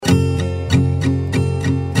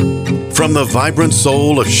From the vibrant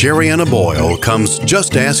soul of Sherrianna Boyle comes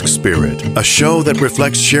Just Ask Spirit, a show that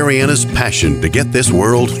reflects Sherrianna's passion to get this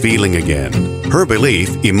world feeling again. Her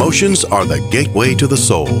belief, emotions are the gateway to the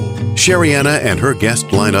soul. Sherrianna and her guest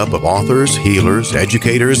lineup of authors, healers,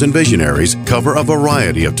 educators, and visionaries cover a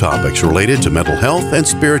variety of topics related to mental health and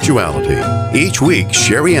spirituality. Each week,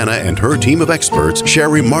 Sherrianna and her team of experts share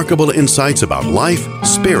remarkable insights about life,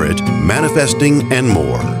 spirit, manifesting, and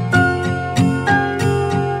more.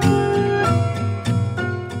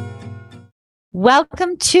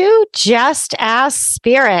 Welcome to Just Ask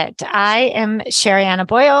Spirit. I am Sherrianna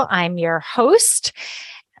Boyle. I'm your host.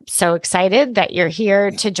 I'm so excited that you're here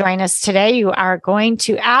to join us today. You are going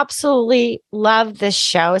to absolutely love this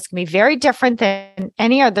show. It's going to be very different than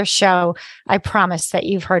any other show, I promise, that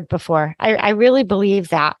you've heard before. I really believe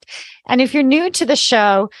that. And if you're new to the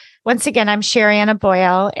show, once again, I'm Sherrianna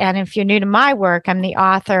Boyle. And if you're new to my work, I'm the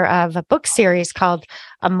author of a book series called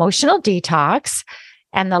Emotional Detox.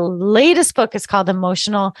 And the latest book is called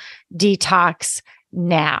Emotional Detox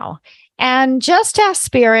Now. And Just Ask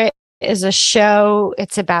Spirit is a show.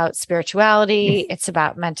 It's about spirituality. It's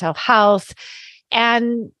about mental health.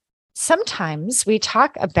 And sometimes we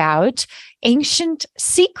talk about ancient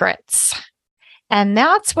secrets. And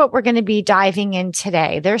that's what we're going to be diving in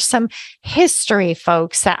today. There's some history,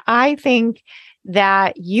 folks, that I think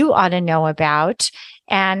that you ought to know about.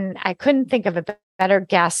 And I couldn't think of a better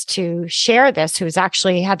guest to share this, who's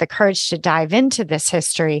actually had the courage to dive into this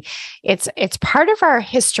history. It's part of our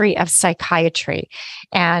history of psychiatry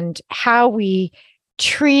and how we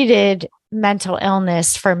treated mental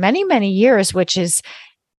illness for many, many years, which is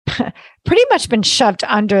pretty much been shoved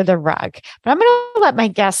under the rug. But I'm going to let my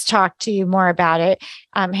guest talk to you more about it.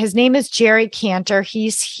 His name is Jerry Cantor.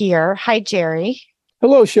 He's here. Hi, Jerry.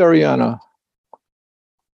 Hello, Sherrianna.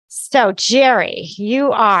 So, Jerry,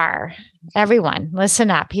 you are, everyone,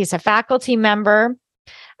 listen up. He's a faculty member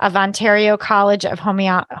of Ontario College of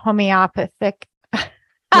Homeopathic. I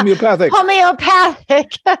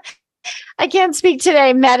can't speak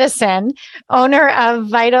today. Medicine, owner of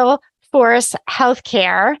Vital Force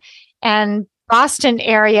Healthcare and Boston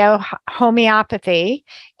area homeopathy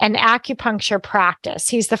and acupuncture practice.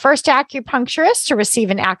 He's the first acupuncturist to receive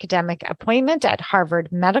an academic appointment at Harvard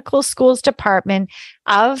Medical School's Department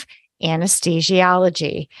of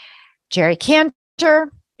Anesthesiology. Jerry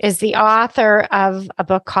Cantor is the author of a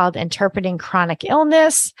book called Interpreting Chronic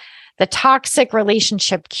Illness, The Toxic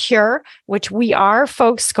Relationship Cure, which we are,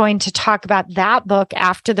 folks, going to talk about that book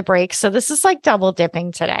after the break. So this is like double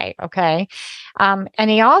dipping today, okay? And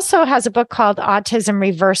he also has a book called Autism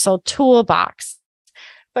Reversal Toolbox.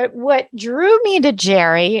 But what drew me to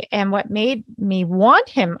Jerry and what made me want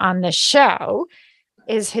him on the show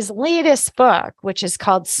is his latest book, which is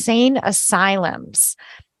called Sane Asylums.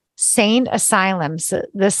 Sane Asylums,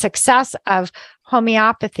 the success of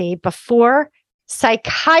homeopathy before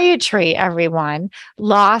psychiatry, everyone,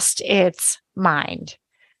 lost its mind.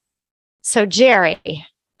 So, Jerry,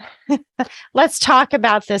 let's talk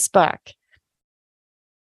about this book.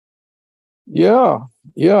 Yeah.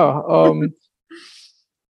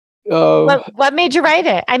 What made you write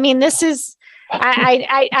it? I mean, this is,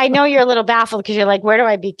 I know you're a little baffled because you're like, where do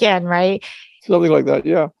I begin, right? Something like that,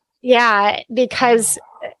 yeah. Yeah, because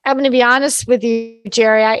I'm going to be honest with you,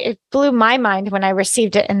 Jerry, it blew my mind when I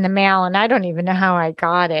received it in the mail, and I don't even know how I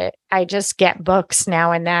got it. I just get books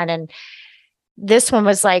now and then, and this one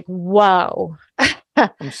was like, whoa.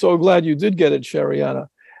 I'm so glad you did get it, Sherrianna.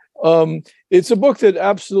 It's a book that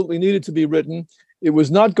absolutely needed to be written. It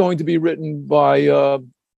was not going to be written by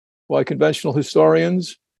conventional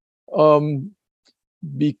historians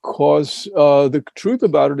because the truth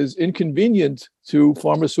about it is inconvenient to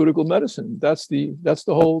pharmaceutical medicine. That's the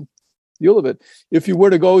whole deal of it. If you were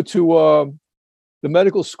to go to the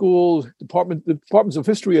medical school departments of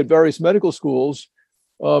history at various medical schools,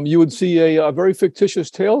 you would see a very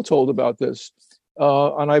fictitious tale told about this.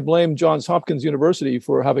 And I blame Johns Hopkins University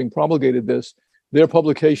for having promulgated this. Their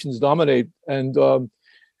publications dominate, and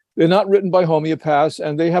they're not written by homeopaths,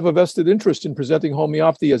 and they have a vested interest in presenting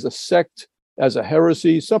homeopathy as a sect, as a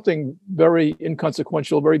heresy, something very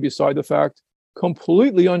inconsequential, very beside the fact,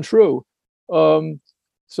 completely untrue. I don't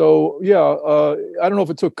know if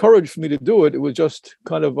it took courage for me to do it. It was just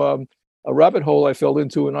kind of a rabbit hole I fell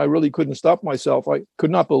into, and I really couldn't stop myself. I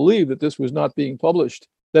could not believe that this was not being published.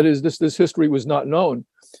 That is, this history was not known.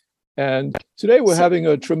 And today we're having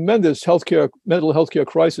a tremendous mental healthcare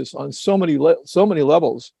crisis on so many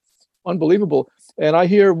levels. Unbelievable. And I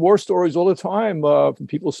hear war stories all the time from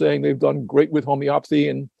people saying they've done great with homeopathy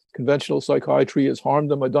and conventional psychiatry has harmed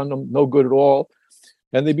them or done them no good at all.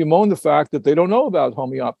 And they bemoan the fact that they don't know about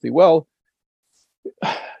homeopathy. Well,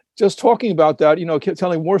 just talking about that,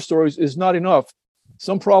 telling war stories is not enough.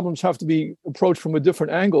 Some problems have to be approached from a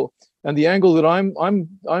different angle, and the angle that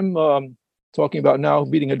I'm talking about now,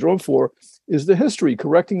 beating a drum for, is the history,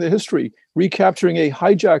 correcting the history, recapturing a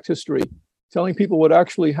hijacked history, telling people what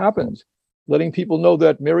actually happened, letting people know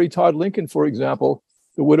that Mary Todd Lincoln, for example,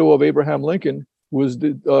 the widow of Abraham Lincoln, was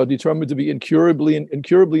determined to be incurably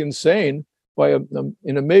insane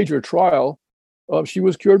in a major trial. She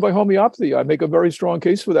was cured by homeopathy. I make a very strong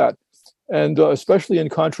case for that. And especially in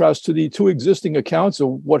contrast to the two existing accounts of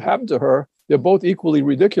what happened to her, they're both equally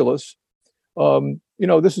ridiculous.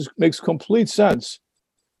 This makes complete sense.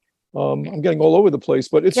 I'm getting all over the place,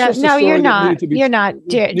 but it's just a story you're not. That needed to be, you're not,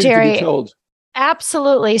 needed Jerry. to be told.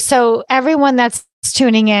 Absolutely. So everyone that's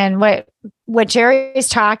tuning in, what Jerry is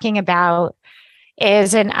talking about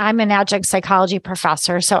is, and I'm an adjunct psychology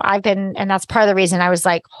professor. So and that's part of the reason I was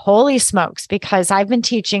like, holy smokes, because I've been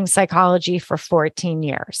teaching psychology for 14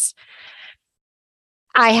 years.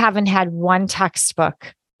 I haven't had one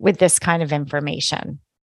textbook with this kind of information.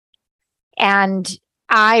 And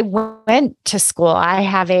I went to school. I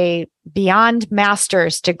have a beyond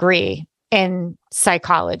master's degree in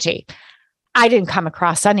psychology. I didn't come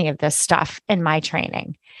across any of this stuff in my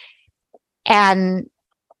training. And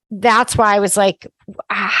that's why I was like,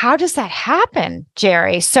 how does that happen,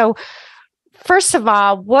 Jerry? So first of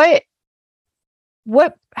all,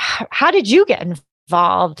 how did you get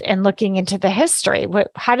involved in looking into the history?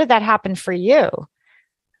 How did that happen for you?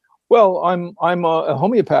 Well, I'm a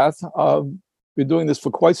homeopath. Been doing this for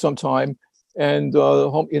quite some time. And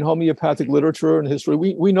in homeopathic literature and history,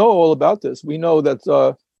 we know all about this. We know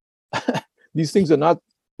that these things are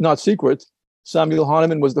not secret. Samuel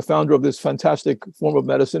Hahnemann was the founder of this fantastic form of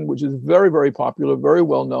medicine, which is very, very popular, very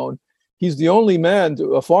well known. He's the only man,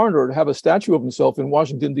 a foreigner, to have a statue of himself in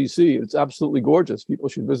Washington, D.C. It's absolutely gorgeous. People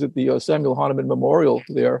should visit the Samuel Hahnemann Memorial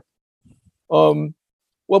there. Well,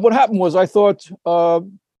 what happened was I thought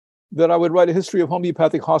that I would write a history of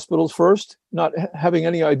homeopathic hospitals first, not having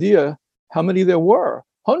any idea how many there were.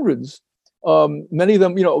 Hundreds. Many of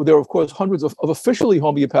them, there are, of course, hundreds of officially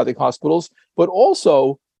homeopathic hospitals, but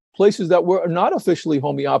also places that were not officially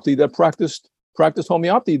homeopathy that practiced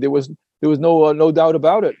homeopathy. There was no doubt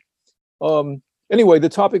about it. Anyway, the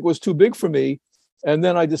topic was too big for me, and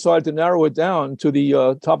then I decided to narrow it down to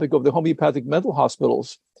the topic of the homeopathic mental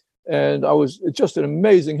hospitals, and it's just an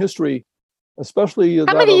amazing history, especially.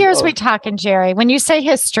 How many years are we talking, Jerry? When you say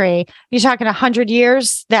history, you're talking 100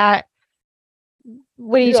 years. What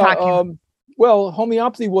are you talking? Well,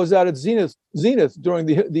 homeopathy was at its zenith during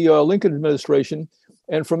the Lincoln administration.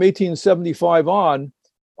 And from 1875 on,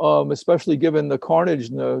 especially given the carnage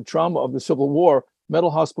and the trauma of the Civil War,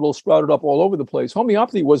 mental hospitals sprouted up all over the place.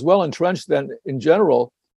 Homeopathy was well entrenched then in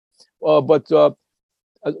general, but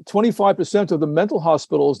 25% of the mental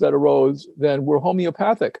hospitals that arose then were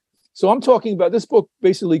homeopathic. So I'm talking about, this book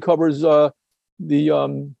basically covers the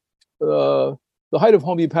height of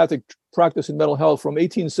homeopathic practice in mental health from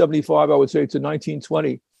 1875, I would say, to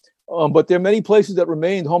 1920. But there are many places that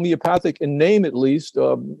remained homeopathic in name, at least.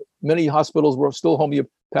 Many hospitals were still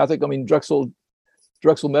homeopathic. I mean, Drexel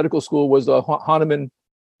Medical School was a Hahnemann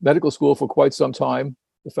Medical School for quite some time,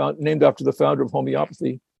 named after the founder of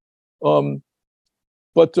homeopathy. I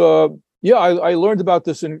learned about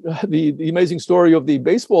this in the amazing story of the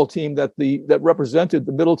baseball team that represented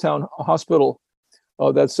the Middletown Hospital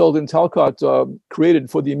that Selden Talcott created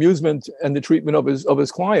for the amusement and the treatment of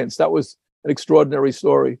his clients. That was an extraordinary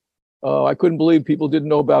story. I couldn't believe people didn't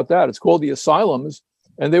know about that. It's called the Asylums,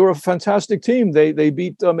 and they were a fantastic team. They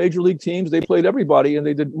beat major league teams. They played everybody, and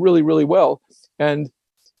they did really, really well. And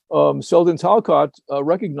Selden Talcott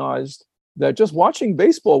recognized that just watching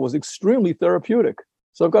baseball was extremely therapeutic.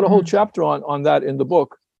 So I've got a whole chapter on that in the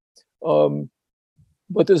book.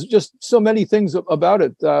 But there's just so many things about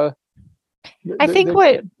it. I think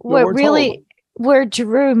what really where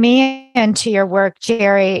drew me into your work,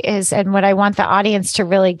 Jerry, is, and what I want the audience to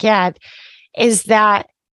really get, is that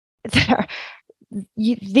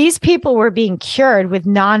these people were being cured with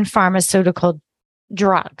non-pharmaceutical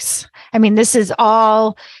drugs. I mean, this is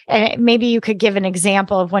all, and maybe you could give an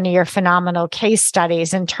example of one of your phenomenal case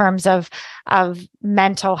studies in terms of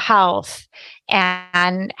mental health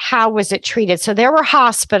and how was it treated. So there were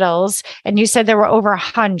hospitals, and you said there were over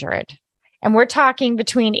 100. And we're talking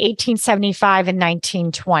between 1875 and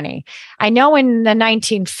 1920. I know in the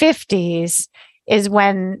 1950s is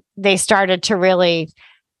when they started to really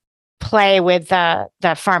play with the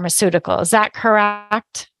pharmaceutical. Is that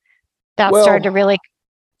correct? Started to really.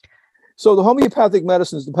 So the homeopathic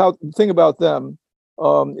medicines, the thing about them,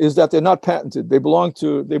 is that they're not patented. They belong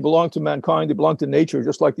to mankind. They belong to nature,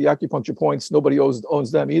 just like the acupuncture points. Nobody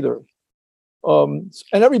owns them either. And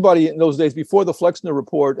everybody in those days, before the Flexner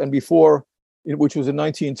report and before, which was in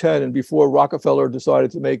 1910, and before Rockefeller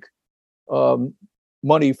decided to make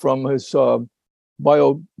money from his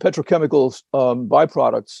petrochemical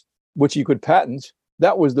byproducts, which he could patent,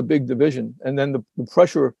 that was the big division. And then the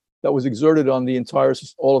pressure that was exerted on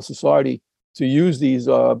all of society to use these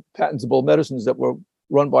patentable medicines that were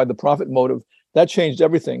run by the profit motive, that changed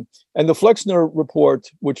everything. And the Flexner report,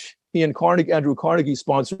 which Andrew Carnegie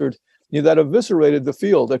sponsored, that eviscerated the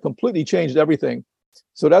field, that completely changed everything.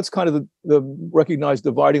 So that's kind of the recognized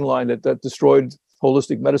dividing line that destroyed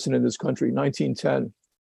holistic medicine in this country, 1910.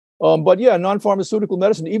 But yeah, non-pharmaceutical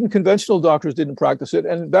medicine, even conventional doctors didn't practice it.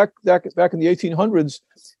 And back in the 1800s,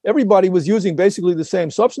 everybody was using basically the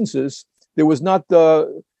same substances. There was not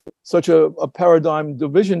such a paradigm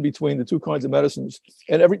division between the two kinds of medicines.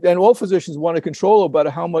 And all physicians wanted control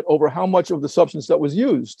over how much of the substance that was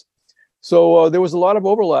used. So there was a lot of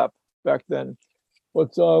overlap back then.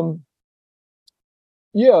 But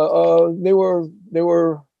they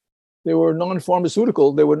were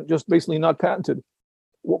non-pharmaceutical. They were just basically not patented.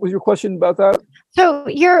 What was your question about that? So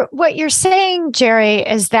what you're saying, Jerry,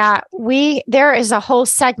 is that there is a whole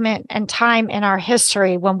segment and time in our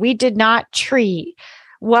history when we did not treat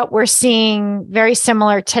what we're seeing very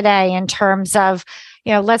similar today in terms of,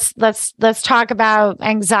 let's talk about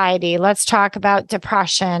anxiety. Let's talk about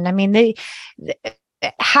depression. I mean,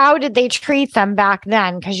 how did they treat them back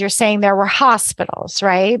then? Because you're saying there were hospitals,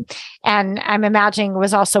 right? And I'm imagining it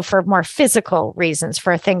was also for more physical reasons,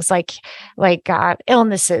 for things like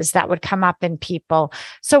illnesses that would come up in people.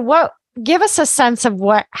 So give us a sense of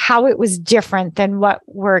how it was different than what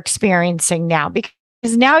we're experiencing now. Because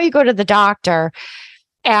now you go to the doctor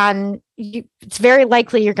and it's very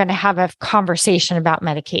likely you're going to have a conversation about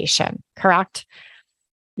medication, correct?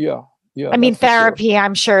 Yeah. Yeah, I mean, therapy, sure.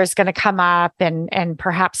 I'm sure, is going to come up and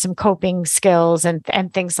perhaps some coping skills and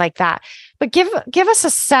things like that. But give us a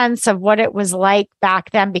sense of what it was like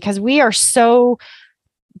back then, because we are so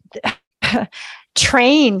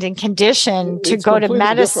trained and conditioned to go to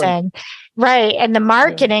medicine. Different. Right. And the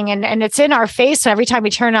marketing and it's in our face every time we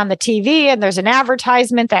turn on the TV, and there's an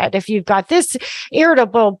advertisement that if you've got this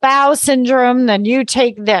irritable bowel syndrome, then you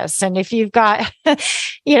take this. And if you've got,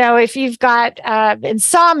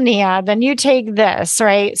 insomnia, then you take this.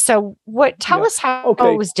 Right. So tell us how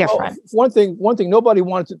it was different. One thing, nobody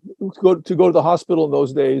wanted to go to the hospital in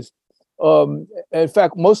those days. In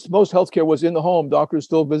fact, most healthcare was in the home. Doctors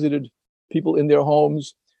still visited people in their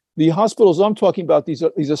homes. The hospitals I'm talking about, these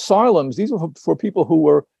asylums, these are for people who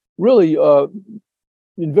were really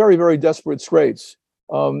in very, very desperate straits.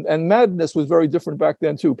 And madness was very different back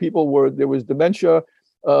then too. There was dementia,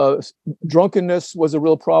 drunkenness was a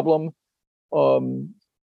real problem,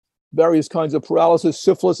 various kinds of paralysis,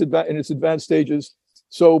 syphilis in its advanced stages.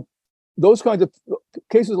 So those kinds of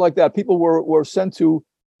cases like that, people were sent to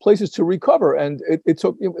places to recover, and it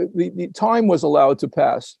took the time was allowed to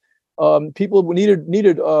pass. People needed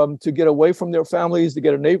to get away from their families, to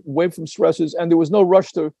get away from stresses, and there was no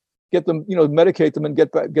rush to get them, medicate them and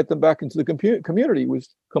get them back into the community. It was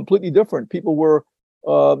completely different. People were,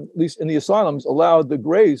 at least in the asylums, allowed the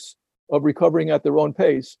grace of recovering at their own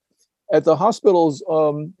pace. At the hospitals,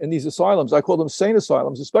 in these asylums, I call them sane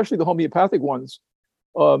asylums, especially the homeopathic ones.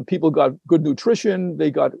 People got good nutrition. They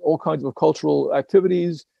got all kinds of cultural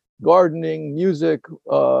activities, gardening, music,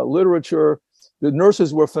 literature. The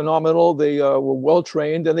nurses were phenomenal. They were well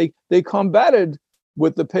trained, and they combated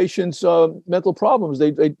with the patient's mental problems.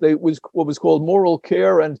 They was what was called moral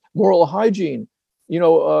care and moral hygiene.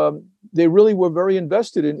 They really were very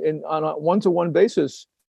invested in on a one-to-one basis,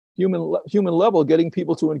 human level, getting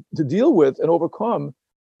people to deal with and overcome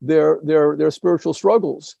their spiritual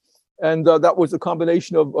struggles. And that was a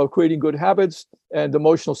combination of creating good habits and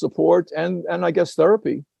emotional support and I guess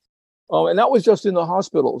therapy. And that was just in the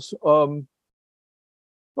hospitals.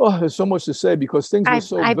 There's so much to say because things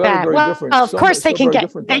were very different. Well, of course they can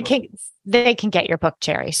get your book,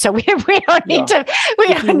 Jerry. So we don't need to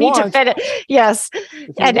fit it. Yes.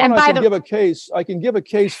 I can give a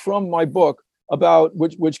case from my book about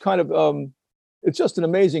which kind of it's just an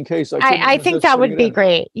amazing case. I think that would be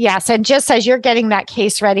great. Yes. And just as you're getting that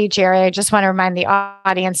case ready, Jerry, I just want to remind the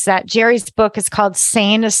audience that Jerry's book is called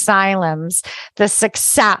Sane Asylums, The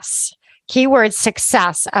Success, keyword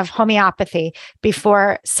success, of homeopathy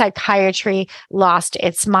before psychiatry lost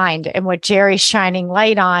its mind. And what Jerry's shining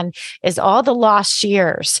light on is all the lost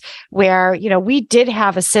years where, we did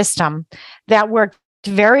have a system that worked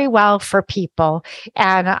very well for people.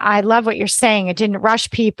 And I love what you're saying. It didn't rush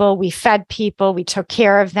people. We fed people. We took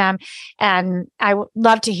care of them. And I would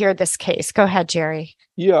love to hear this case. Go ahead, Jerry.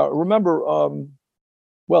 Yeah, remember,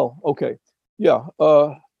 okay. Yeah,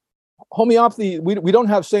 homeopathy, we don't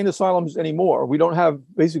have sane asylums anymore. We don't have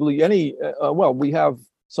basically any, we have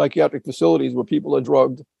psychiatric facilities where people are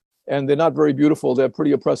drugged, and they're not very beautiful. They're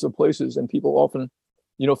pretty oppressive places, and people often,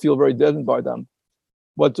 feel very deadened by them.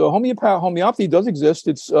 But homeopathy does exist.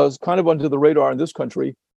 It's kind of under the radar in this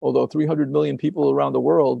country, although 300 million people around the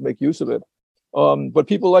world make use of it. But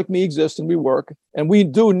people like me exist, and we work, and we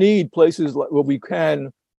do need places where we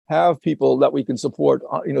can have people that we can support,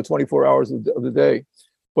 24 hours of the day.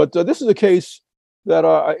 But this is a case that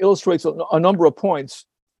illustrates a number of points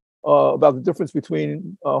about the difference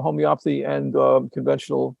between homeopathy and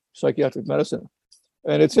conventional psychiatric medicine.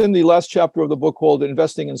 And it's in the last chapter of the book called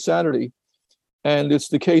Investing in Sanity. And it's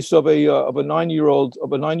the case of a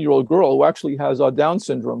 9-year-old girl who actually has Down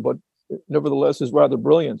syndrome, but nevertheless is rather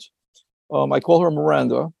brilliant. I call her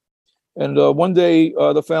Miranda. And one day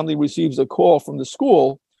the family receives a call from the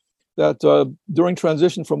school that during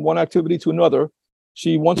transition from one activity to another,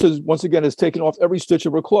 she once again has taken off every stitch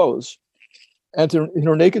of her clothes. And in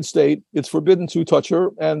her naked state, it's forbidden to touch her,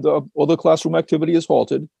 and all the classroom activity is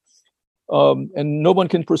halted. And no one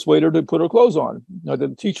can persuade her to put her clothes on, neither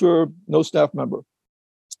the teacher, no staff member.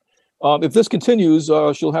 If this continues,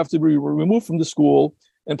 she'll have to be removed from the school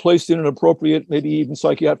and placed in an appropriate, maybe even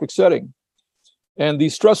psychiatric setting. And the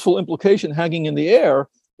stressful implication hanging in the air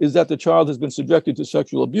is that the child has been subjected to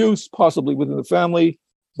sexual abuse, possibly within the family.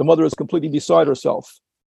 The mother is completely beside herself.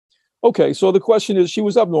 Okay, so the question is, she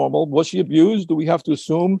was abnormal. Was she abused? Do we have to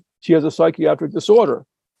assume she has a psychiatric disorder?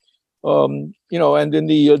 And in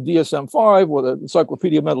the DSM-5 or the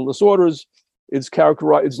Encyclopedia of Mental Disorders, it's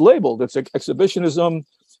characterized, it's labeled, it's exhibitionism,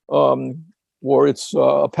 or it's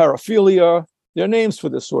paraphilia. There are names for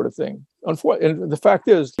this sort of thing. And the fact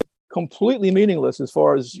is, completely meaningless as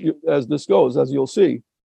far as this goes, as you'll see.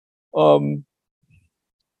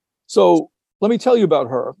 So let me tell you about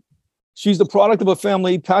her. She's the product of a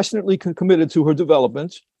family passionately committed to her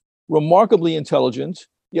development, remarkably intelligent.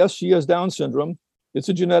 Yes, she has Down syndrome. It's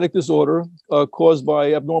a genetic disorder caused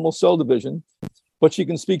by abnormal cell division, but she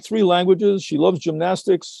can speak 3 languages. She loves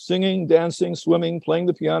gymnastics, singing, dancing, swimming, playing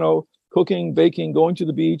the piano, cooking, baking, going to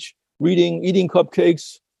the beach, reading, eating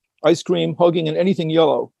cupcakes, ice cream, hugging, and anything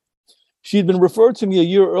yellow. She'd been referred to me a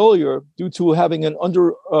year earlier due to having an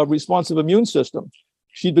under-responsive immune system.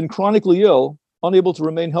 She'd been chronically ill, unable to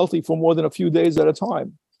remain healthy for more than a few days at a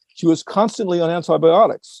time. She was constantly on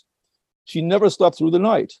antibiotics. She never slept through the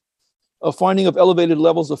night. A finding of elevated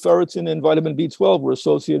levels of ferritin and vitamin B12 were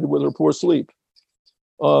associated with her poor sleep.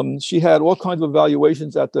 She had all kinds of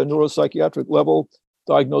evaluations at the neuropsychiatric level,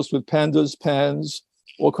 diagnosed with PANS,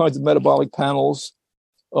 all kinds of metabolic panels.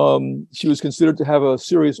 She was considered to have a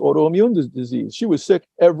serious autoimmune disease. She was sick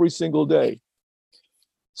every single day.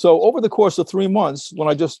 So over the course of 3 months, when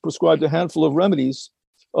I just prescribed a handful of remedies,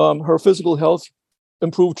 her physical health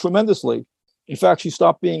improved tremendously. In fact, she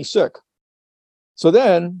stopped being sick. So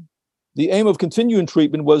then the aim of continuing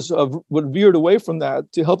treatment was veered away from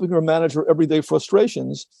that to helping her manage her everyday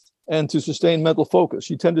frustrations and to sustain mental focus.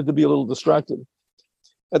 She tended to be a little distracted.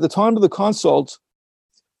 At the time of the consult,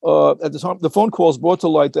 the phone calls brought to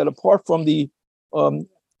light that apart from the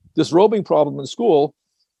disrobing problem in school,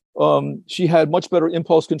 she had much better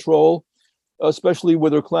impulse control, especially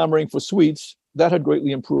with her clamoring for sweets. That had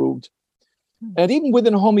greatly improved. And even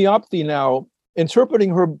within homeopathy now, interpreting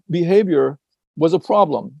her behavior was a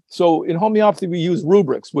problem. So in homeopathy, we use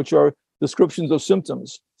rubrics, which are descriptions of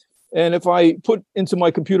symptoms. And if I put into my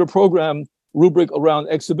computer program rubric around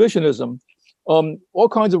exhibitionism, all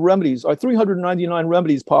kinds of remedies, 399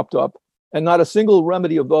 remedies popped up, and not a single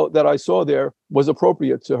remedy of that I saw there was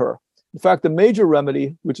appropriate to her. In fact, the major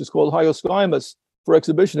remedy, which is called hyoscyamus for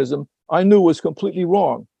exhibitionism, I knew was completely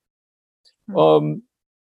wrong.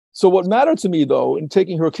 So what mattered to me, though, in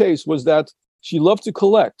taking her case was that she loved to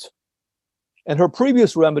collect. And her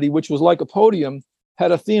previous remedy, which was lycopodium,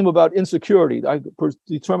 had a theme about insecurity. I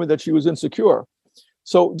determined that she was insecure.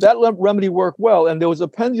 So that remedy worked well, and there was a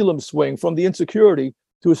pendulum swing from the insecurity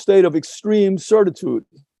to a state of extreme certitude,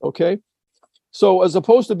 okay? So as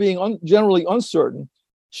opposed to being generally uncertain,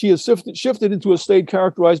 she has shifted into a state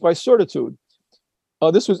characterized by certitude.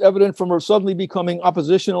 This was evident from her suddenly becoming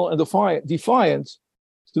oppositional and defiant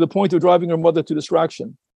to the point of driving her mother to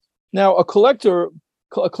distraction. Now, a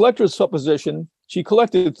collector's supposition, she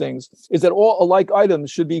collected things, is that all alike items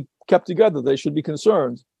should be kept together. They should be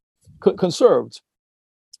conserved.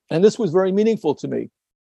 And this was very meaningful to me.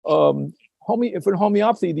 for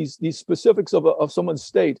homeopathy, these specifics of someone's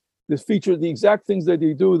state, this feature, the exact things that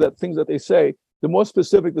they do, that things that they say, the more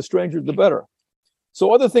specific, the stranger, the better.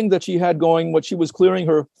 So other thing that she had going, what she was clearing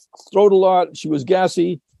her throat a lot, she was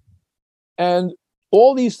gassy, and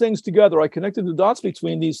all these things together, I connected the dots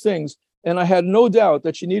between these things, and I had no doubt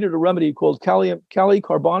that she needed a remedy called Kali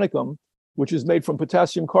carbonicum, which is made from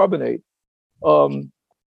potassium carbonate.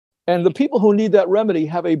 And the people who need that remedy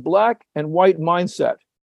have a black and white mindset.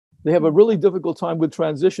 They have a really difficult time with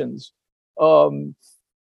transitions.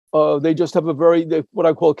 They just have what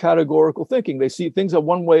I call categorical thinking. They see things are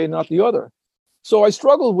one way and not the other. So I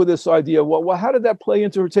struggled with this idea. Well, how did that play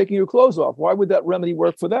into her taking her clothes off? Why would that remedy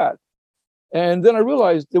work for that? And then I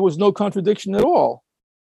realized there was no contradiction at all.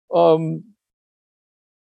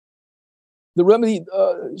 The remedy,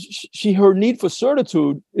 her need for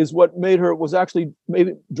certitude is what was actually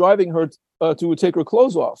driving her to take her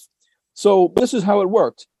clothes off. So this is how it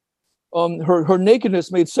worked. Her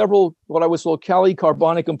nakedness made several what I would call Kali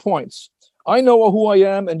carbonicum points. I know who I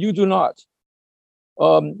am and you do not.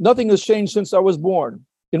 Nothing has changed since I was born.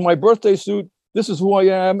 In my birthday suit, this is who I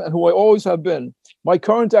am and who I always have been. My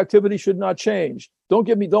current activity should not change. Don't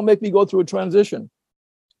make me go through a transition.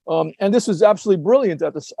 And this is absolutely brilliant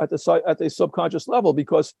at the subconscious level,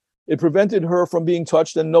 because it prevented her from being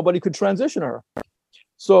touched and nobody could transition her.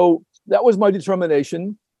 So that was my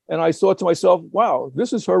determination. And I thought to myself, wow,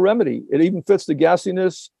 this is her remedy. It even fits the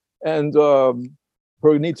gassiness and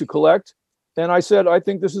her need to collect. And I said, I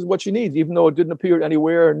think this is what she needs, even though it didn't appear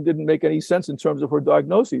anywhere and didn't make any sense in terms of her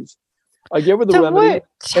diagnoses. I gave her the remedy.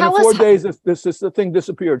 And in 4 days, the thing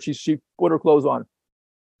disappeared. She put her clothes on.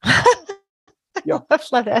 Yeah,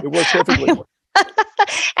 it worked perfectly.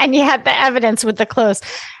 And you had the evidence with the clothes.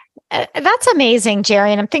 That's amazing,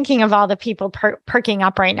 Jerry. And I'm thinking of all the people perking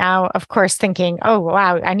up right now, of course, thinking, oh,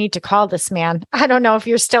 wow, I need to call this man. I don't know if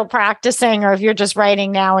you're still practicing or if you're just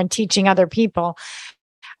writing now and teaching other people.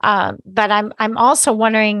 But I'm also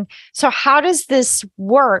wondering, so how does this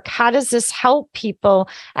work? How does this help people?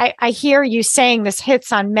 I hear you saying this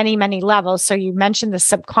hits on many, many levels. So you mentioned the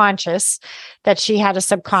subconscious, that she had a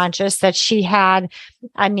subconscious, that she had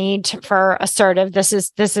a need for assertive. This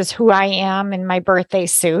is who I am in my birthday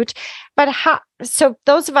suit. But so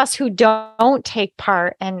those of us who don't take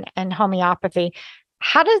part in homeopathy,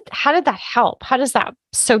 how did that help? How does that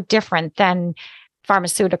so different than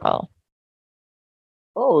pharmaceutical?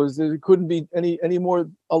 Oh, it couldn't be any more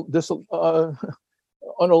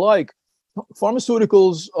unalike.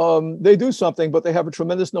 Pharmaceuticals, they do something, but they have a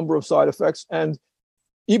tremendous number of side effects. And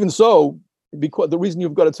even so, because the reason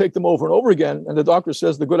you've got to take them over and over again, and the doctor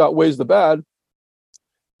says the good outweighs the bad,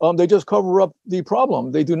 they just cover up the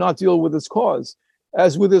problem. They do not deal with its cause.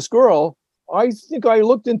 As with this girl, I think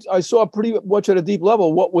I saw pretty much at a deep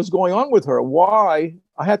level what was going on with her. Why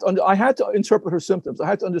I had to interpret her symptoms. I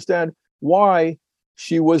had to understand why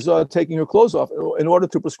she was taking her clothes off in order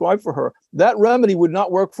to prescribe for her. That remedy would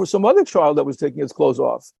not work for some other child that was taking his clothes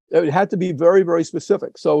off. It had to be very, very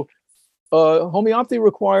specific. So homeopathy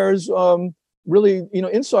requires really,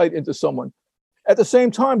 insight into someone. At the same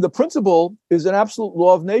time, the principle is an absolute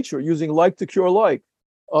law of nature, using like to cure like.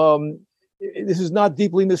 This is not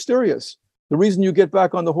deeply mysterious. The reason you get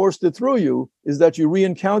back on the horse that threw you is that you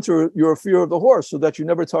re-encounter your fear of the horse, so that you're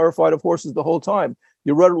never terrified of horses the whole time.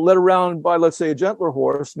 You're led around by, let's say, a gentler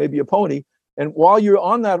horse, maybe a pony. And while you're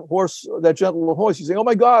on that horse, that gentler horse, you say, oh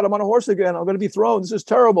my God, I'm on a horse again. I'm going to be thrown. This is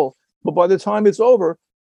terrible. But by the time it's over,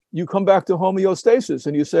 you come back to homeostasis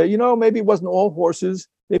and you say, maybe it wasn't all horses.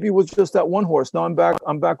 Maybe it was just that one horse. Now I'm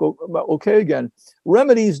back okay again.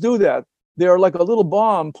 Remedies do that. They are like a little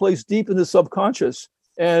bomb placed deep in the subconscious.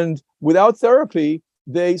 And without therapy,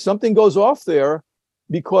 something goes off there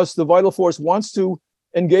because the vital force wants to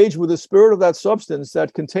engage with the spirit of that substance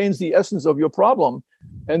that contains the essence of your problem.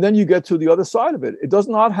 And then you get to the other side of it. It does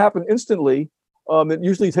not happen instantly. It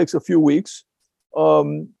usually takes a few weeks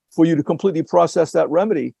for you to completely process that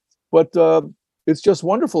remedy. But it's just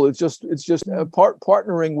wonderful. It's just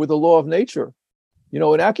partnering with the law of nature. In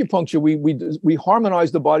acupuncture, we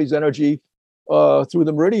harmonize the body's energy through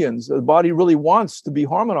the meridians. The body really wants to be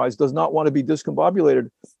harmonized, does not want to be discombobulated.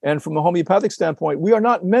 And from a homeopathic standpoint, we are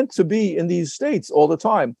not meant to be in these states all the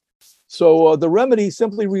time. So the remedy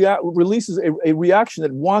simply releases a reaction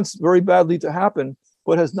that wants very badly to happen,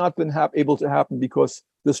 but has not been able to happen because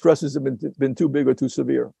the stresses have been too big or too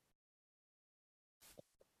severe.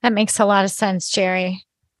 That makes a lot of sense, Jerry.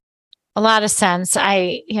 A lot of sense.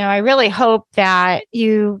 I really hope that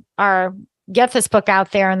you get this book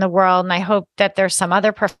out there in the world. And I hope that there's some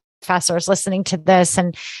other professors listening to this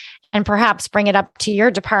and perhaps bring it up to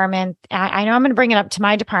your department. I know I'm going to bring it up to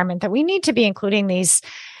my department, that we need to be including these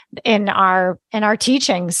in our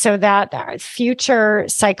teachings, so that our future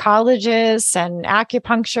psychologists and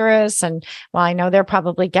acupuncturists, and well, I know they're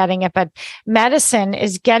probably getting it, but medicine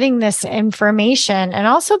is getting this information, and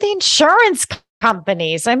also the insurance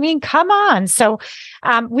companies. I mean, come on. So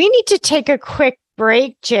we need to take a quick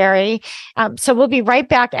break, Jerry. So we'll be right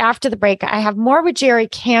back after the break. I have more with Jerry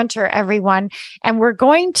Cantor, everyone, and we're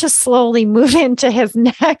going to slowly move into his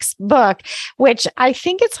next book, which I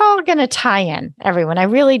think it's all going to tie in, everyone. I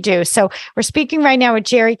really do. So we're speaking right now with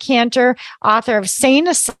Jerry Cantor, author of Sane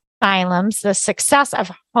Asylums, The Success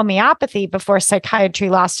of Homeopathy Before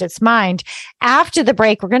Psychiatry Lost Its Mind. After the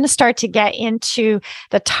break, we're going to start to get into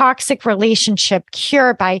The Toxic Relationship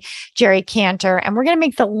Cure by Jerry Cantor, and we're going to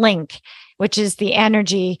make the link, which is the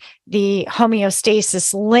energy, the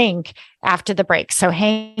homeostasis link, after the break. So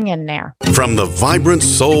hang in there. From the vibrant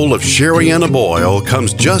soul of Sherianna Boyle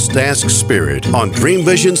comes Just Ask Spirit on Dream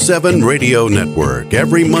Vision 7 Radio Network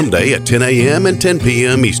every Monday at 10 a.m. and 10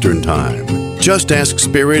 p.m. Eastern Time. Just Ask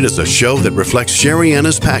Spirit is a show that reflects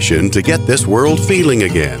Sherianna's passion to get this world feeling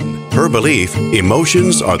again. Her belief,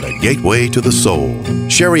 emotions are the gateway to the soul.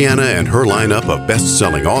 Sherianna and her lineup of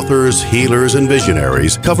best-selling authors, healers, and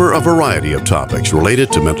visionaries cover a variety of topics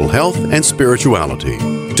related to mental health and spirituality.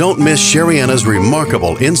 Don't miss Sherianna's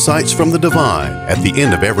remarkable insights from the divine at the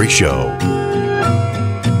end of every show.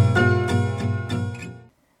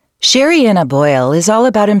 Sherianna Boyle is all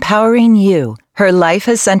about empowering you. Her life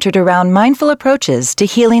has centered around mindful approaches to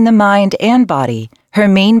healing the mind and body. Her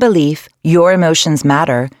main belief, your emotions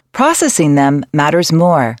matter, processing them matters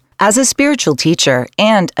more. As a spiritual teacher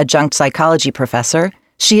and adjunct psychology professor,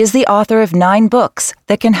 she is the author of 9 books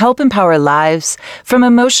that can help empower lives, from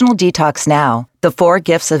Emotional Detox Now, The 4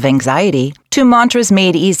 Gifts of Anxiety, to Mantras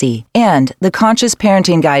Made Easy, and The Conscious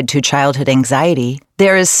Parenting Guide to Childhood Anxiety.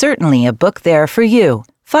 There is certainly a book there for you.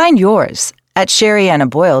 Find yours at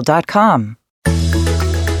SheriannaBoyle.com.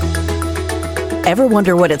 Ever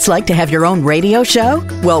wonder what it's like to have your own radio show?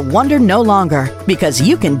 Well, wonder no longer, because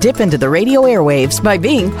you can dip into the radio airwaves by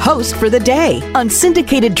being host for the day on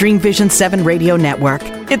syndicated Dream Vision 7 Radio Network.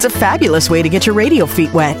 It's a fabulous way to get your radio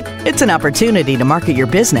feet wet. It's an opportunity to market your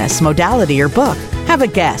business, modality, or book. Have a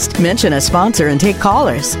guest, mention a sponsor, and take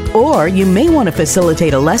callers. Or you may want to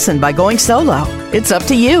facilitate a lesson by going solo. It's up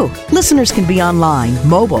to you. Listeners can be online,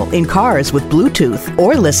 mobile, in cars with Bluetooth,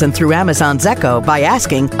 or listen through Amazon's Echo by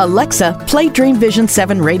asking, Alexa, play Dream Vision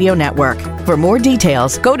 7 Radio Network. For more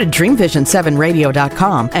details, go to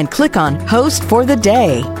dreamvision7radio.com and click on Host for the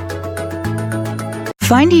Day.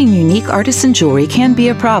 Finding unique artisan jewelry can be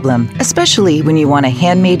a problem, especially when you want a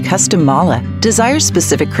handmade custom mala, desire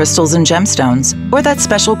specific crystals and gemstones, or that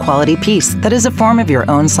special quality piece that is a form of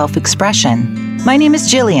your own self-expression. My name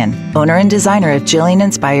is Jillian, owner and designer of Jillian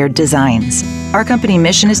Inspired Designs. Our company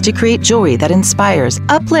mission is to create jewelry that inspires,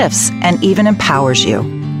 uplifts, and even empowers you.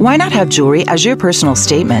 Why not have jewelry as your personal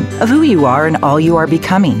statement of who you are and all you are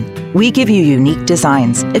becoming? We give you unique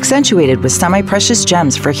designs, accentuated with semi-precious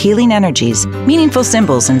gems for healing energies, meaningful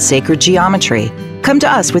symbols, and sacred geometry. Come to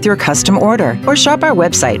us with your custom order, or shop our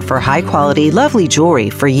website for high-quality, lovely jewelry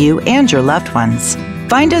for you and your loved ones.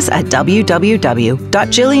 Find us at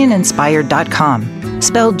www.jillianinspired.com,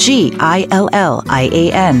 spelled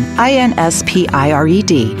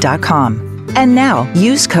GILLIANINSPIRED.com. And now,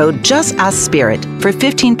 use code JustAskSpirit for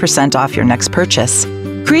 15% off your next purchase.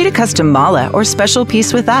 Create a custom mala or special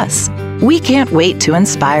piece with us. We can't wait to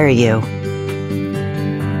inspire you.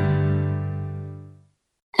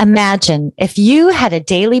 Imagine if you had a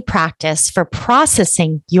daily practice for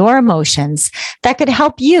processing your emotions that could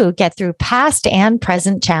help you get through past and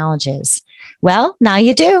present challenges. Well, now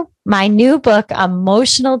you do. My new book,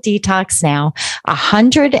 Emotional Detox Now,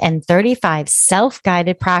 135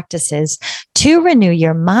 self-guided practices to renew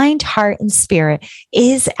your mind, heart, and spirit,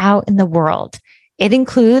 is out in the world. It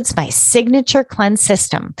includes my signature cleanse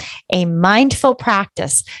system, a mindful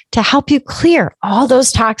practice to help you clear all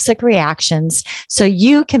those toxic reactions so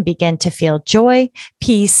you can begin to feel joy,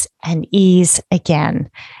 peace, and ease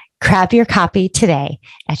again. Grab your copy today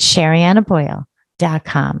at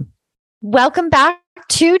SheriannaBoyle.com. Welcome back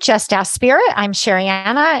to Just Ask Spirit. I'm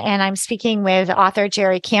Sherianna, and I'm speaking with author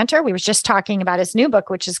Jerry Cantor. We were just talking about his new book,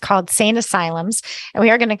 which is called Sane Asylums, and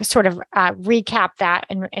we are going to sort of recap that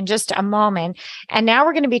in just a moment. And now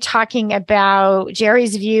we're going to be talking about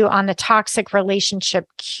Jerry's view on the toxic relationship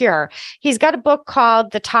cure. He's got a book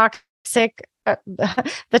called The Toxic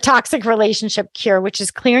Relationship Cure, which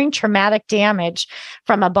is clearing traumatic damage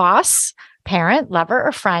from a boss, parent, lover,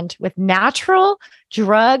 or friend with natural,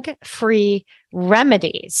 drug-free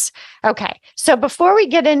remedies. Okay. So before we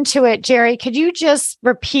get into it, Jerry, could you just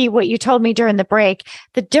repeat what you told me during the break?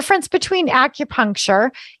 The difference between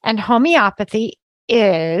acupuncture and homeopathy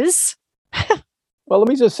is... Well, let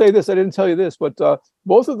me just say this. I didn't tell you this, but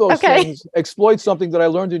both of those things exploit something that I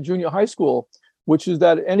learned in junior high school, which is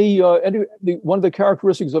that one of the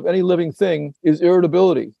characteristics of any living thing is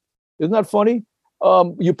irritability. Isn't that funny?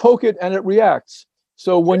 You poke it and it reacts.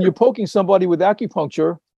 So when you're poking somebody with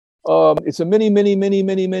acupuncture, it's a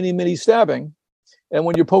mini stabbing. And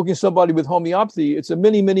when you're poking somebody with homeopathy, it's a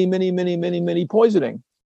mini poisoning.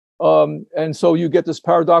 And so you get this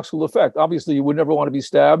paradoxical effect. Obviously, you would never want to be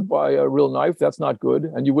stabbed by a real knife. That's not good.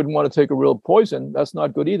 And you wouldn't want to take a real poison. That's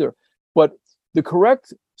not good either. But the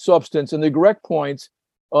correct substance and the correct point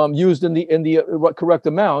used in the correct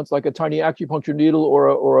amount, like a tiny acupuncture needle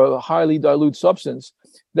or a highly dilute substance,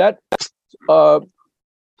 that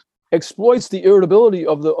exploits the irritability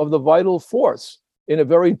of the vital force in a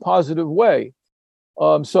very positive way.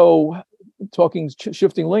 So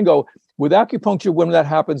shifting lingo, with acupuncture, when that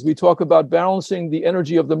happens, we talk about balancing the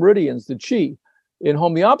energy of the meridians, the qi. In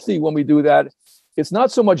homeopathy, when we do that, it's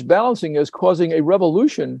not so much balancing as causing a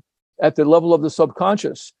revolution at the level of the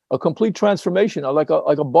subconscious, a complete transformation, like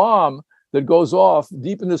a bomb that goes off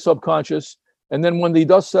deep in the subconscious. And then when the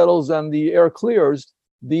dust settles and the air clears,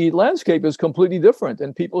 the landscape is completely different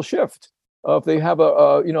and people shift. If they have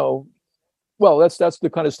that's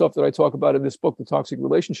the kind of stuff that I talk about in this book, The Toxic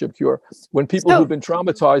Relationship Cure. When people who've been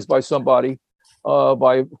traumatized by somebody,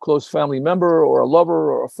 by a close family member or a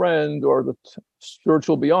lover or a friend or the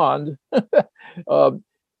spiritual beyond,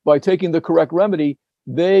 by taking the correct remedy,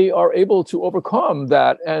 they are able to overcome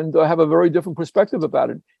that and have a very different perspective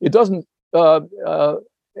about it. It doesn't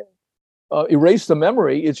erase the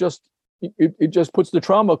memory. It just puts the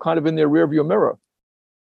trauma kind of in their rearview mirror.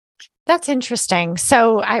 That's interesting.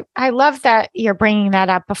 So I love that you're bringing that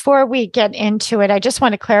up. Before we get into it, I just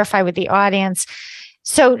want to clarify with the audience.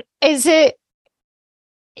 So if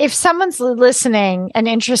someone's listening and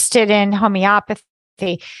interested in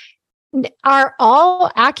homeopathy, are all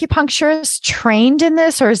acupuncturists trained in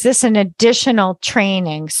this, or is this an additional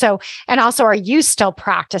training? So, and also, are you still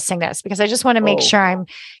practicing this? Because I just want to make sure I'm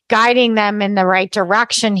guiding them in the right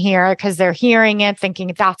direction here, because they're hearing it,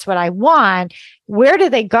 thinking that's what I want. Where do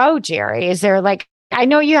they go, Jerry? Is there I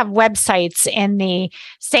know you have websites in the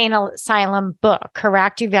Sane Asylum book,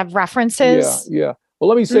 correct? You have references? Yeah. Well,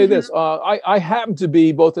 let me say this. I happen to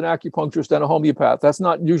be both an acupuncturist and a homeopath. That's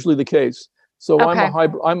not usually the case. So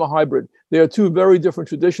I'm a hybrid. There are two very different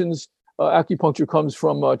traditions. Acupuncture comes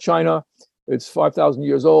from China. It's 5,000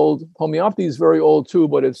 years old. Homeopathy is very old too,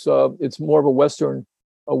 but it's more of a Western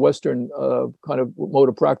kind of mode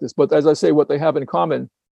of practice. But as I say, what they have in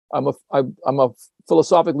common, I'm a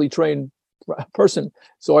philosophically trained person,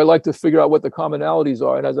 so I like to figure out what the commonalities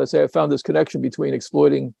are. And as I say, I found this connection between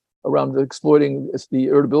exploiting the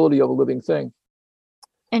irritability of a living thing.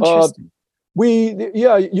 Interesting.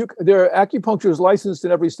 There are acupuncturists licensed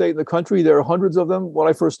in every state in the country. There are hundreds of them. When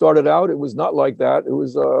I first started out, it was not like that. It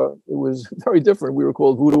was very different. We were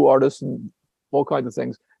called voodoo artists and all kinds of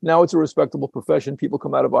things. Now it's a respectable profession. People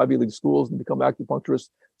come out of Ivy League schools and become acupuncturists.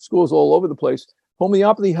 Schools all over the place.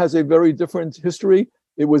 Homeopathy has a very different history.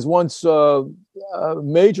 It was once a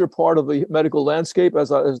major part of the medical landscape,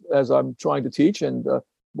 as I'm trying to teach, and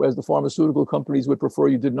as the pharmaceutical companies would prefer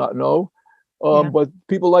you did not know. But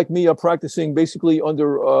people like me are practicing basically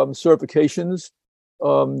under certifications.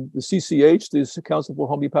 The CCH, the Council for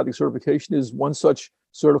Homeopathic Certification, is one such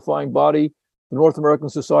certifying body. The North American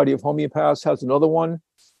Society of Homeopaths has another one.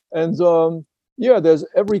 And there's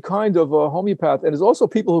every kind of homeopath. And there's also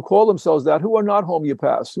people who call themselves that who are not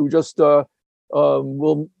homeopaths, who just they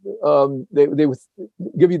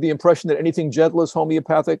give you the impression that anything gentle is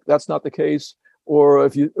homeopathic. That's not the case. Or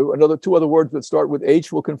if two other words that start with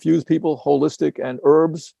H will confuse people, holistic and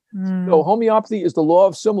herbs. So homeopathy is the law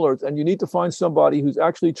of similars, and you need to find somebody who's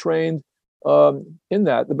actually trained in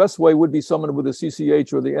that. The best way would be someone with a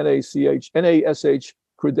CCH or the NASH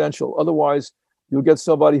credential. Otherwise, you'll get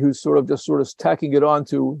somebody who's sort of tacking it on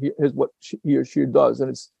to what he or she does, and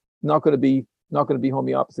it's not going to be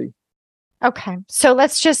homeopathy. Okay. So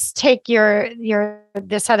let's just take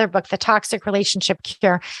this other book, The Toxic Relationship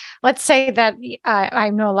Cure. Let's say that I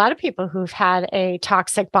know a lot of people who've had a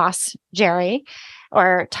toxic boss, Jerry,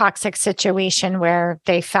 or toxic situation where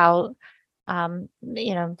they felt,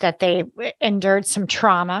 that they endured some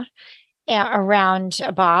trauma. around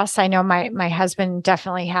a boss. I know my husband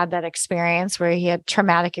definitely had that experience where he had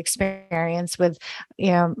traumatic experience with,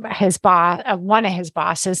 his boss, one of his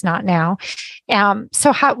bosses, not now.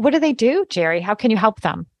 So what do they do, Jerry? How can you help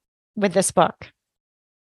them with this book?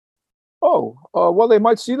 Well, they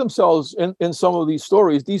might see themselves in some of these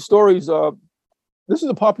stories. These stories, this is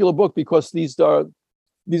a popular book because these are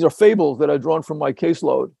fables that are drawn from my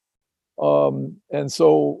caseload. And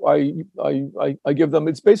so I give them,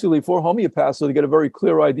 it's basically for homeopaths, so they get a very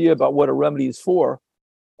clear idea about what a remedy is for.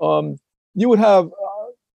 You would have,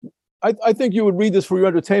 I think you would read this for your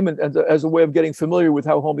entertainment as a way of getting familiar with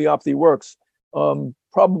how homeopathy works.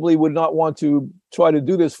 Probably would not want to try to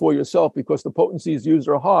do this for yourself because the potencies used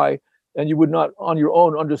are high, and you would not on your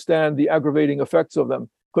own understand the aggravating effects of them,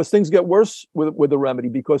 because things get worse with a remedy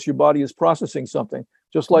because your body is processing something.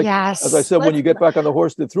 Just like, as I said, when you get back on the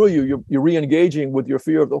horse that threw you, you're re-engaging with your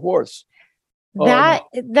fear of the horse.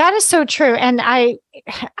 That is so true. And I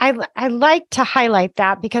like to highlight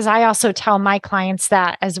that because I also tell my clients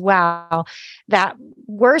that as well, that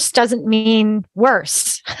worse doesn't mean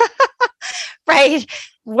worse, right?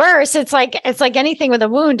 Worse, it's like anything with a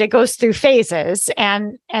wound, it goes through phases,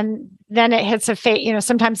 and then it hits a phase.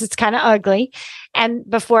 Sometimes it's kind of ugly, and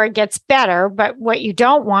before it gets better. But what you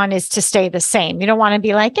don't want is to stay the same. You don't want to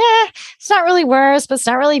be like, it's not really worse, but it's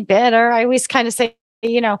not really better. I always kind of say,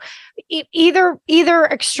 either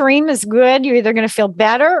extreme is good. You're either going to feel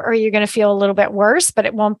better or you're going to feel a little bit worse, but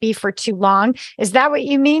it won't be for too long. Is that what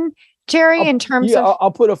you mean, Jerry? In terms of,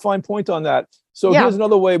 I'll put a fine point on that. So here's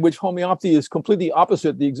another way which homeopathy is completely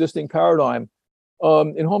opposite the existing paradigm.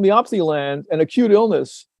 In homeopathy land, an acute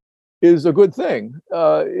illness is a good thing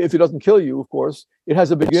if it doesn't kill you, of course. It has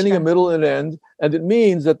a beginning, a middle, and an end, and it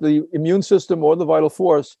means that the immune system or the vital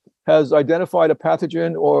force has identified a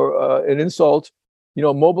pathogen or an insult,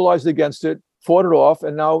 mobilized against it, fought it off,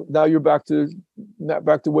 and now you're back to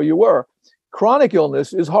where you were. Chronic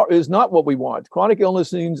illness is not what we want. Chronic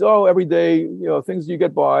illness means every day, things you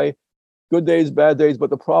get by. Good days, bad days, but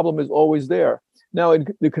the problem is always there. Now, in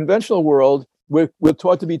the conventional world, we're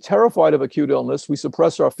taught to be terrified of acute illness. We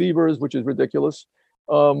suppress our fevers, which is ridiculous.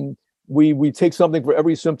 We take something for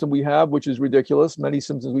every symptom we have, which is ridiculous. Many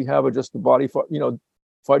symptoms we have are just the body,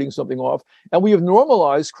 fighting something off. And we have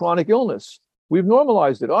normalized chronic illness. We've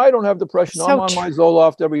normalized it. I don't have depression. I'm on my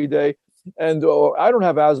Zoloft every day, and I don't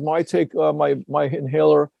have asthma. I take my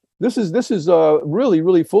inhaler. This is really,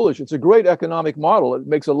 really foolish. It's a great economic model. It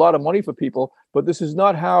makes a lot of money for people, but this is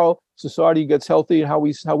not how society gets healthy and how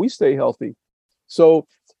we stay healthy. So,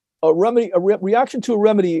 a reaction to a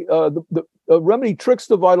remedy, a remedy tricks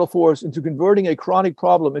the vital force into converting a chronic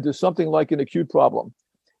problem into something like an acute problem,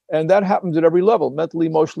 and that happens at every level, mentally,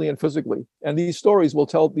 emotionally, and physically. And these stories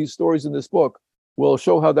in this book will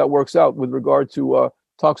show how that works out with regard to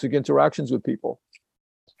toxic interactions with people.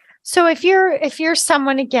 So if you're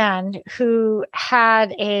someone again who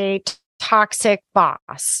had a toxic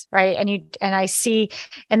boss, right? And I see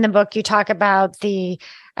in the book you talk about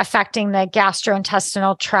affecting the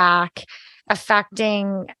gastrointestinal tract,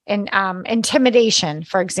 affecting intimidation,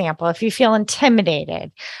 for example. If you feel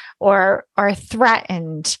intimidated or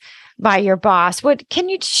threatened by your boss, can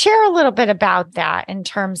you share a little bit about that in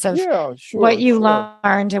terms of what you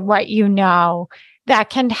learned and what you know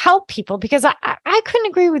that can help people? Because I couldn't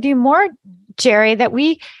agree with you more, Jerry, that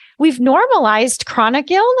we've normalized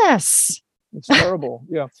chronic illness. It's terrible.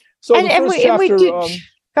 Yeah. So the first chapter,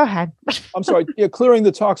 go ahead. I'm sorry. Yeah, clearing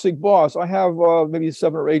the toxic boss. I have maybe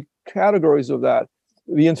 7 or 8 categories of that.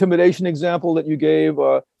 The intimidation example that you gave,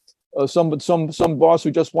 some boss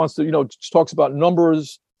who just wants to, just talks about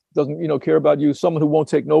numbers, doesn't, care about you, someone who won't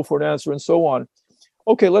take no for an answer, and so on.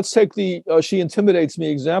 Okay, let's take the she intimidates me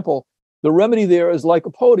example. The remedy there is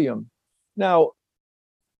lycopodium. Now,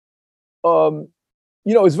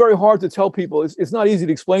 it's very hard to tell people. It's not easy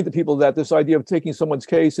to explain to people that this idea of taking someone's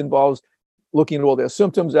case involves looking at all their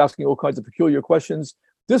symptoms, asking all kinds of peculiar questions.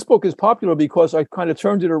 This book is popular because I kind of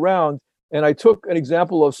turned it around and I took an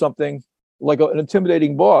example of something like an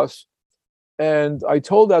intimidating boss, and I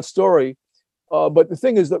told that story. But the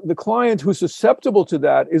thing is that the client who's susceptible to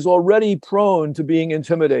that is already prone to being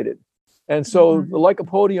intimidated. And so the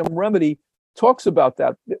lycopodium remedy talks about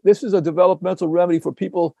that. This is a developmental remedy for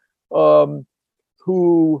people who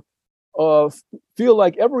feel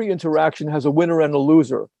like every interaction has a winner and a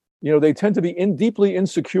loser. They tend to be deeply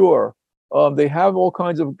insecure. They have all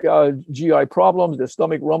kinds of GI problems. Their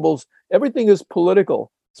stomach rumbles. Everything is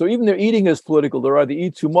political. So even their eating is political. They either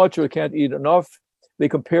eat too much or can't eat enough. They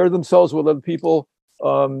compare themselves with other people.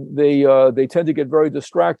 They tend to get very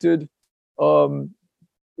distracted.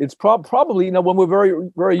 It's probably, when we're very,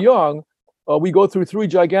 very young, we go through 3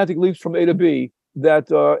 gigantic leaps from A to B that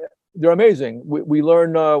they're amazing. We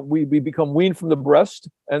learn, we become weaned from the breast,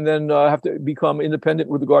 and then have to become independent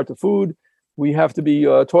with regard to food. We have to be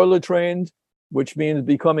toilet trained, which means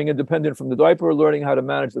becoming independent from the diaper, learning how to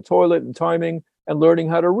manage the toilet and timing, and learning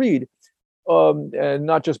how to read, and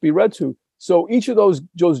not just be read to. So each of those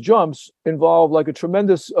jumps involve like a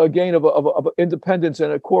tremendous gain of independence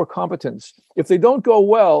and a core competence. If they don't go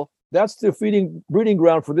well, that's the breeding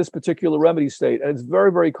ground for this particular remedy state, and it's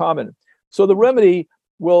very, very common. So the remedy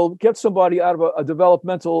will get somebody out of a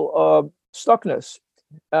developmental stuckness.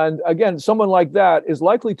 And again, someone like that is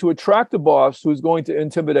likely to attract a boss who's going to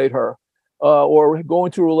intimidate her, or go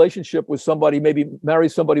into a relationship with somebody, maybe marry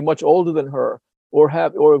somebody much older than her, or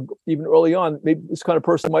even early on, maybe this kind of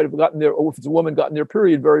person might have gotten their, or if it's a woman, gotten their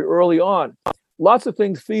period very early on. Lots of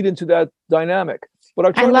things feed into that dynamic. But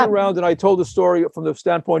I turned it around and I told the story from the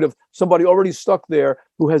standpoint of somebody already stuck there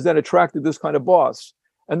who has then attracted this kind of boss.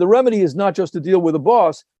 And the remedy is not just to deal with a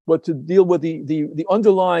boss, but to deal with the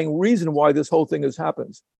underlying reason why this whole thing has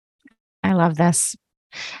happened. I love this.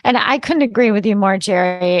 And I couldn't agree with you more,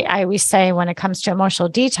 Jerry. I always say when it comes to emotional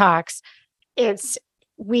detox, it's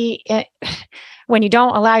when you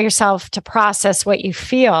don't allow yourself to process what you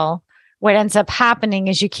feel, what ends up happening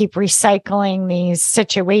is you keep recycling these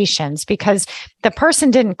situations because the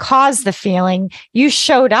person didn't cause the feeling. You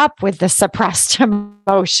showed up with the suppressed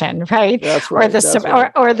emotion, right? That's right.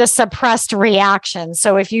 Or the suppressed reaction.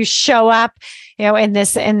 So if you show up, in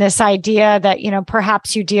this idea that,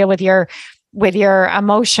 perhaps you deal with your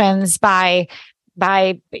emotions by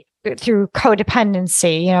through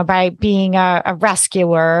codependency, by being a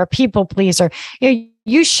rescuer, a people pleaser,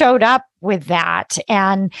 you showed up with that.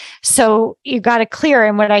 And so you got to clear.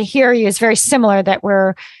 And what I hear you is very similar that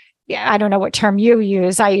I don't know what term you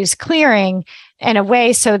use. I use clearing in a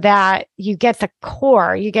way so that you get the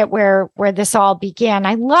core, you get where this all began.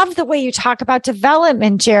 I love the way you talk about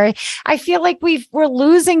development, Jerry. I feel like we're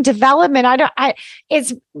losing development.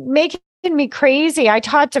 It's making me crazy. I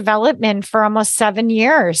taught development for almost 7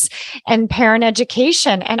 years and parent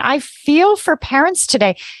education. And I feel for parents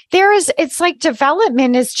today. It's like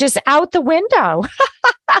development is just out the window.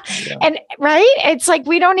 Yeah. And right. It's like,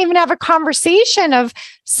 we don't even have a conversation of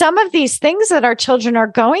some of these things that our children are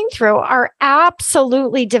going through are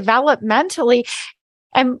absolutely developmentally.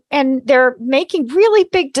 And they're making really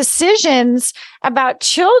big decisions about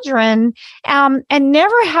children, and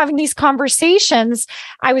never having these conversations.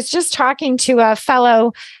 I was just talking to a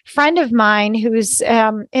fellow friend of mine who's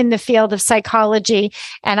in the field of psychology,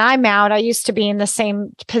 and I'm out. I used to be in the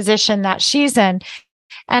same position that she's in.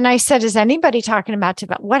 And I said, is anybody talking about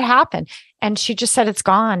what happened? And she just said, it's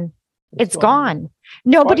gone. It's gone.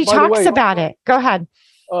 Nobody talks about it. Go ahead.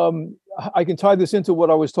 I can tie this into what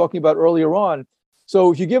I was talking about earlier on.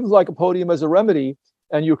 So if you give lycopodium as a remedy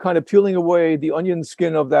and you're kind of peeling away the onion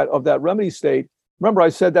skin of that remedy state, remember I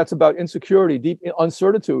said that's about insecurity, deep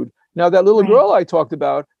uncertitude. Now that little girl I talked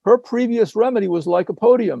about, her previous remedy was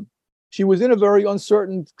lycopodium. She was in a very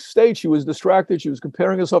uncertain state. She was distracted. She was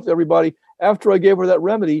comparing herself to everybody. After I gave her that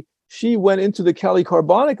remedy, she went into the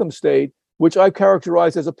calicarbonicum state, which I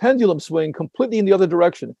characterized as a pendulum swing completely in the other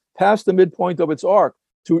direction, past the midpoint of its arc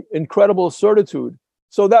to incredible certitude.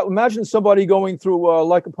 So that imagine somebody going through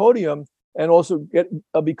lycopodium and also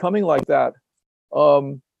becoming like that.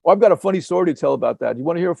 I've got a funny story to tell about that. You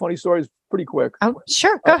want to hear a funny story? It's pretty quick. Oh,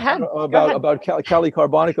 sure. Go ahead. About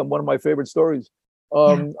calicarbonicum, one of my favorite stories.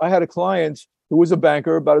 I had a client who was a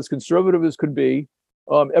banker, about as conservative as could be.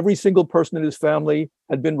 Every single person in his family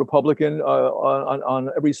had been Republican on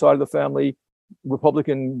every side of the family,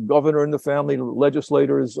 Republican governor in the family,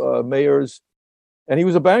 legislators, mayors. And he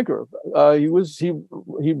was a banker. He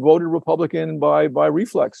voted Republican by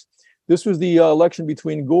reflex. This was the election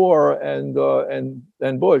between Gore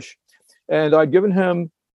and Bush, and I'd given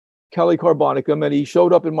him calicarbonicum, and he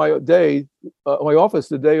showed up in my office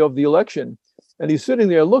the day of the election, and he's sitting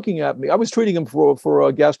there looking at me. I was treating him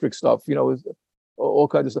for gastric stuff, all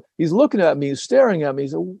kinds of stuff. He's looking at me, he's staring at me. He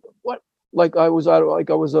said, "What?" Like I was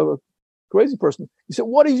a crazy person. He said,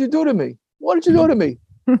 "What did you do to me? What did you do to me?"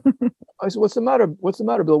 I said, "What's the matter? What's the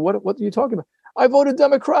matter, Bill? What are you talking about?" "I voted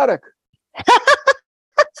Democratic."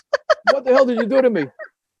 "What the hell did you do to me?"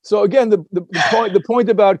 So again, the point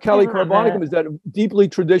about calicarbonicum is that deeply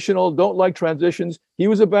traditional, don't like transitions. He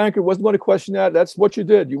was a banker, wasn't going to question that. That's what you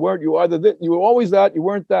did. You were always that, you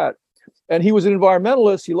weren't that. And he was an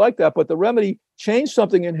environmentalist. He liked that, but the remedy changed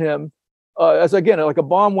something in him. As again, like a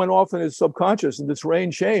bomb went off in his subconscious, and the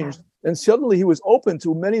terrain changed, and suddenly he was open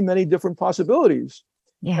to many, many different possibilities.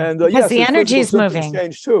 Yeah, and because the energy is moving.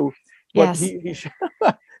 Changed too. But yes,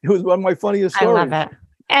 it was one of my funniest stories. I love it.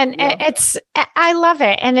 And I love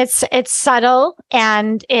it. And it's subtle,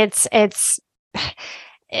 and it's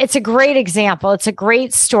a great example. It's a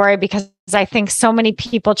great story, because I think so many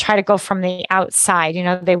people try to go from the outside.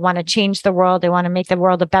 They want to change the world. They want to make the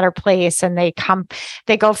world a better place. And they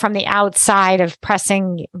go from the outside of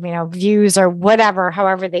pressing, views or whatever,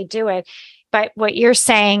 however they do it. But what you're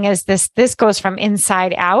saying is this goes from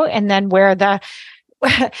inside out, and then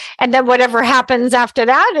and then whatever happens after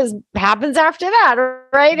that happens after that,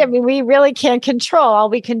 right? I mean, we really can't control. All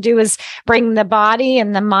we can do is bring the body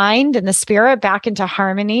and the mind and the spirit back into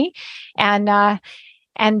harmony, and have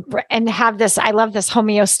this. I love this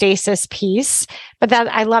homeostasis piece, but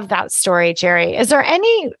I love that story, Jerry. Is there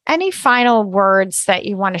any final words that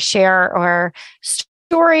you want to share, or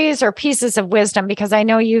stories or pieces of wisdom? Because I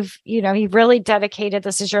know you've really dedicated,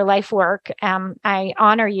 this is your life work. I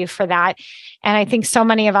honor you for that. And I think so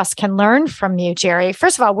many of us can learn from you, Jerry.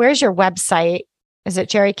 First of all, where's your website? Is it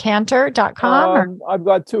jerrycantor.com? I've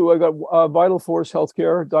got two. I got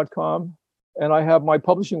vitalforcehealthcare.com. And I have my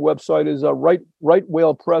publishing website is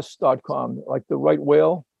rightwhalepress.com, like the right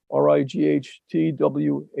whale,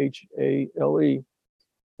 RIGHTWHALE.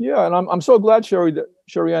 Yeah, and I'm so glad,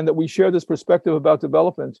 Sherry-Ann, that we share this perspective about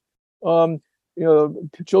development.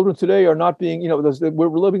 Children today are not being, we're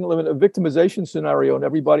living in a victimization scenario,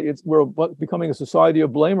 and we're becoming a society of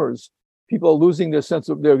blamers. People are losing their sense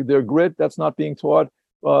of their grit. That's not being taught.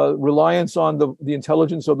 Reliance on the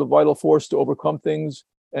intelligence of the vital force to overcome things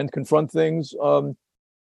and confront things.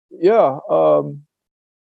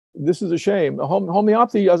 This is a shame.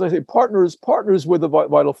 Homeopathy, as I say, partners with the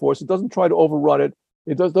vital force. It doesn't try to overrun it.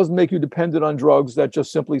 It doesn't make you dependent on drugs that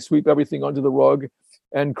just simply sweep everything under the rug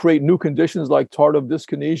and create new conditions like tardive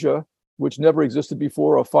dyskinesia, which never existed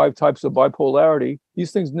before, or 5 types of bipolarity.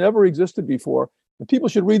 These things never existed before. And people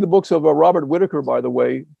should read the books of Robert Whitaker, by the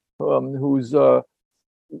way, who's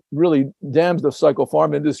really damns the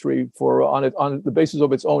psychopharm industry on the basis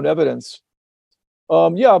of its own evidence.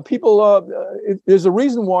 People. There's a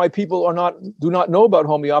reason why people do not know about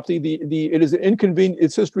homeopathy. It is inconvenient.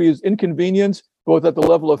 Its history is inconvenient, both at the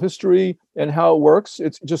level of history and how it works.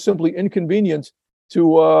 It's just simply inconvenient to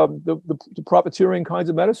the profiteering kinds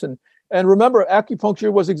of medicine. And remember,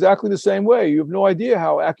 acupuncture was exactly the same way. You have no idea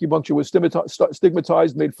how acupuncture was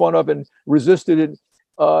stigmatized, made fun of, and resisted.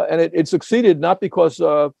 And it succeeded not because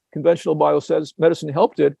conventional medicine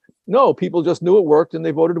helped it. No, people just knew it worked, and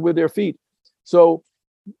they voted with their feet. So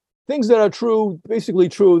things that are basically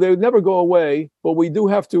true, they would never go away, but we do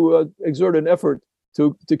have to exert an effort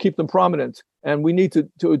to keep them prominent. And we need to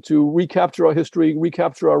recapture our history,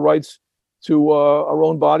 recapture our rights to our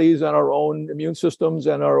own bodies and our own immune systems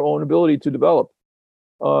and our own ability to develop.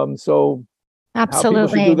 So absolutely, people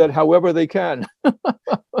should do that however they can.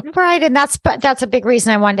 Right. And that's a big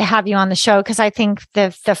reason I wanted to have you on the show, because I think the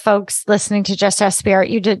folks listening to Just Ask Spirit,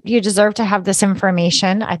 you deserve to have this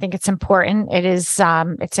information. I think it's important. It is,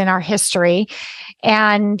 it's in our history.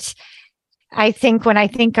 And I think when I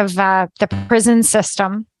think of the prison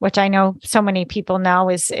system, which I know so many people know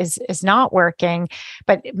is not working,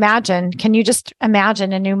 but can you just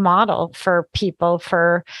imagine a new model for people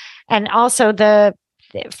and also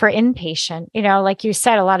for inpatient, like you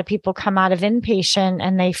said, a lot of people come out of inpatient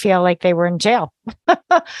and they feel like they were in jail,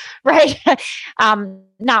 right?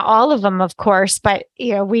 Not all of them, of course, but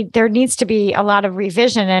there needs to be a lot of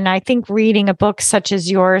revision. And I think reading a book such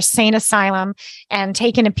as yours, Sane Asylum, and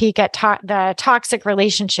taking a peek at the Toxic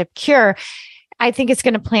Relationship Cure, I think it's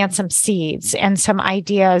going to plant some seeds and some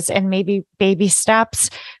ideas, and maybe baby steps.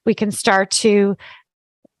 We can start to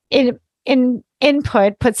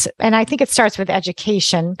input and I think it starts with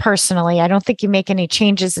education. Personally, I don't think you make any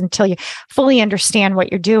changes until you fully understand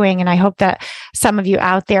what you're doing. And I hope that some of you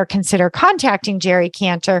out there consider contacting Jerry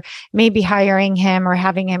Cantor, maybe hiring him or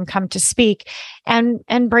having him come to speak and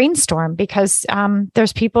brainstorm, because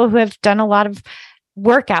there's people who have done a lot of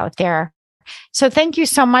work out there. So thank you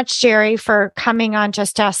so much, Jerry, for coming on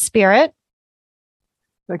Just Ask Spirit.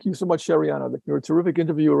 Thank you so much, Sherry-Ann. You're a terrific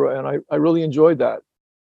interviewer, and I really enjoyed that.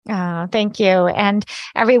 Thank you. And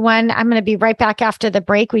everyone, I'm going to be right back after the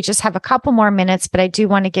break. We just have a couple more minutes, but I do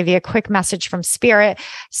want to give you a quick message from Spirit.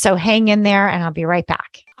 So hang in there and I'll be right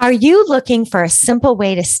back. Are you looking for a simple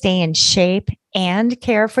way to stay in shape and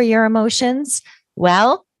care for your emotions?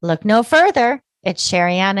 Well, look no further. It's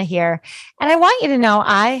Sherry-Ann here. And I want you to know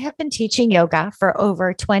I have been teaching yoga for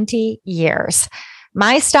over 20 years.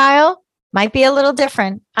 My style might be a little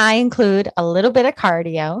different. I include a little bit of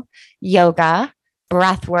cardio, yoga,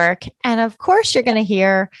 breath work, and of course, you're going to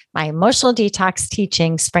hear my emotional detox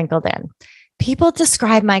teaching sprinkled in. People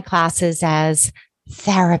describe my classes as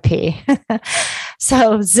therapy.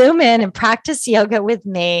 So Zoom in and practice yoga with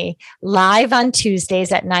me live on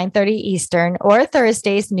Tuesdays at 9:30 Eastern or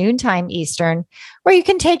Thursdays noontime Eastern, or you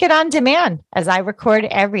can take it on demand as I record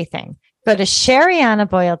everything. Go to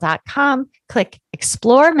SheriannaBoyle.com, click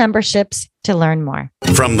Explore Memberships to learn more.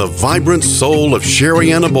 From the vibrant soul of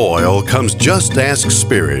Sherianna Boyle comes Just Ask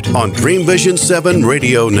Spirit on Dream Vision 7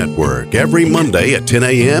 Radio Network every Monday at 10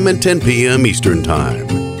 a.m. and 10 p.m. Eastern Time.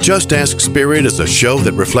 Just Ask Spirit is a show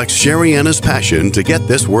that reflects Sherianna's passion to get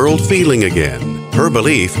this world feeling again. Her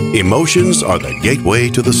belief, emotions are the gateway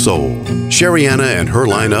to the soul. Sherianna and her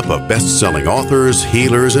lineup of best-selling authors,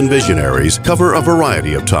 healers, and visionaries cover a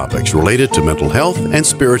variety of topics related to mental health and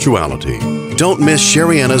spirituality. Don't miss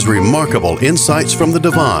Sherianna's remarkable insights from the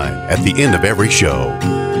divine at the end of every show.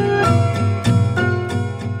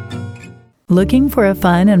 Looking for a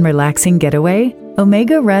fun and relaxing getaway?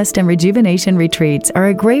 Omega Rest and Rejuvenation Retreats are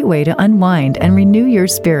a great way to unwind and renew your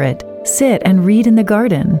spirit. Sit and read in the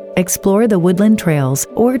garden, explore the woodland trails,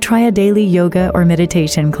 or try a daily yoga or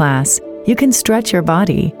meditation class. You can stretch your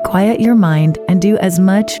body, quiet your mind, and do as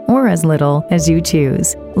much or as little as you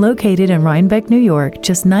choose. Located in Rhinebeck, New York,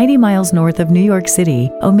 just 90 miles north of New York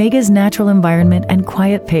City, Omega's natural environment and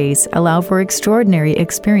quiet pace allow for extraordinary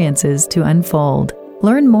experiences to unfold.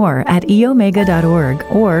 Learn more at eomega.org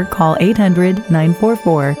or call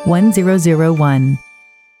 800-944-1001.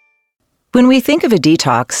 When we think of a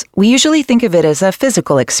detox, we usually think of it as a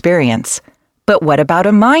physical experience. But what about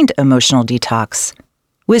a mind-emotional detox?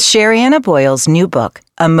 With Sherianna Boyle's new book,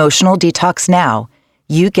 Emotional Detox Now,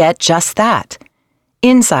 you get just that.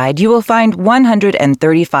 Inside, you will find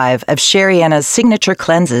 135 of Sherianna's signature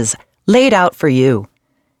cleanses laid out for you.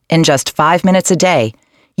 In just 5 minutes a day,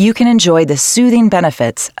 you can enjoy the soothing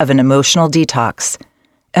benefits of an emotional detox.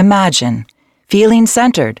 Imagine feeling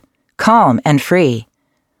centered, calm, and free.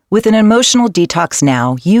 With an emotional detox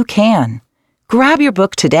now, you can. Grab your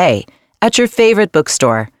book today at your favorite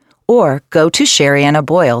bookstore or go to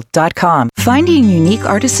SheriannaBoyle.com. Finding unique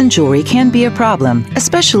artisan jewelry can be a problem,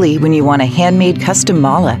 especially when you want a handmade custom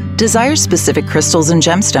mala, desire specific crystals and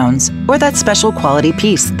gemstones, or that special quality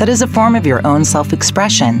piece that is a form of your own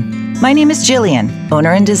self-expression. My name is Jillian,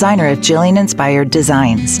 owner and designer of Jillian Inspired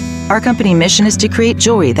Designs. Our company mission is to create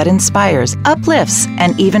jewelry that inspires, uplifts,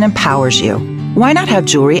 and even empowers you. Why not have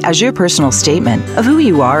jewelry as your personal statement of who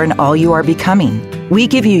you are and all you are becoming? We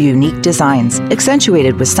give you unique designs,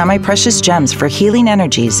 accentuated with semi-precious gems for healing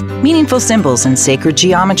energies, meaningful symbols, and sacred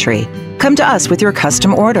geometry. Come to us with your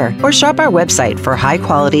custom order or shop our website for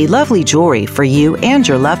high-quality, lovely jewelry for you and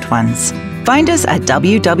your loved ones. Find us at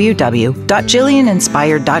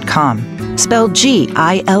www.jillianinspired.com, spelled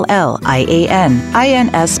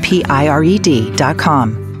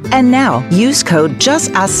GILLIANINSPIRED.com. And now, use code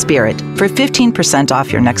JUSTAskSpirit for 15%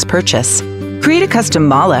 off your next purchase. Create a custom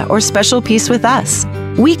mala or special piece with us.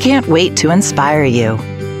 We can't wait to inspire you.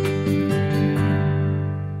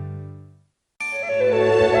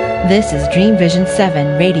 This is Dream Vision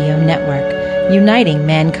 7 Radio Network, uniting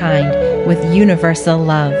mankind with universal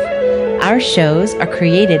love. Our shows are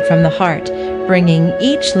created from the heart, bringing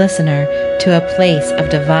each listener to a place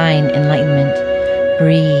of divine enlightenment.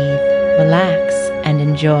 Breathe, relax, and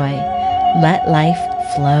enjoy. Let life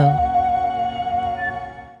flow.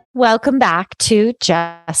 Welcome back to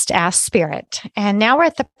Just Ask Spirit. And now we're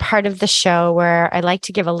at the part of the show where I like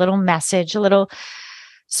to give a little message,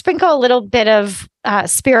 sprinkle a little bit of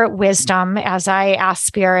spirit wisdom as I ask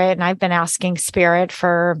Spirit. And I've been asking Spirit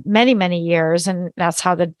for many, many years. And that's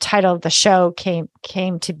how the title of the show came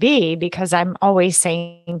to be, because I'm always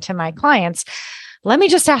saying to my clients, let me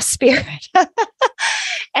just ask Spirit.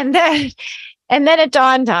 And then it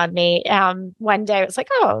dawned on me one day. I was like,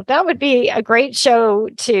 oh, that would be a great show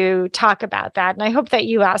to talk about that. And I hope that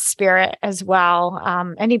you ask Spirit as well.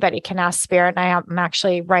 Anybody can ask Spirit. I'm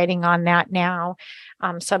actually writing on that now.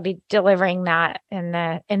 So I'll be delivering that in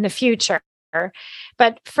the future.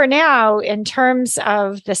 But for now, in terms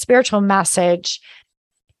of the spiritual message,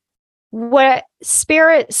 what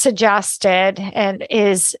Spirit suggested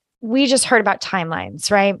is we just heard about timelines,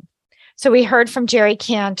 right? So we heard from Jerry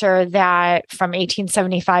Cantor that from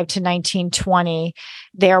 1875 to 1920,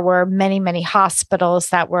 there were many, many hospitals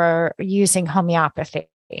that were using homeopathy,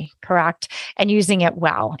 correct? And using it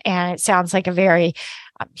well. And it sounds like a very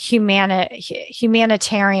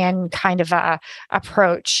humanitarian kind of a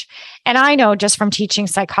approach. And I know just from teaching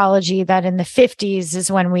psychology that in the 50s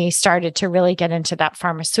is when we started to really get into that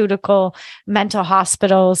pharmaceutical, mental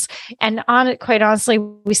hospitals. And quite honestly,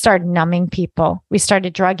 we started numbing people. We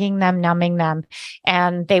started drugging them, numbing them,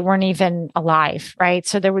 and they weren't even alive, right?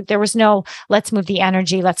 So there was no, let's move the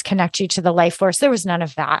energy, let's connect you to the life force. There was none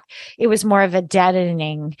of that. It was more of a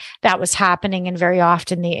deadening that was happening. And very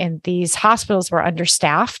often these hospitals were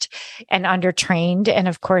understaffed and undertrained. And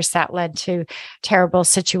of course, that led to terrible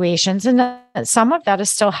situations. And some of that is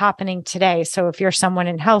still happening today. So if you're someone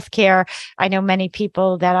in healthcare, I know many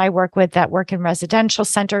people that I work with that work in residential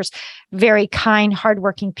centers, very kind,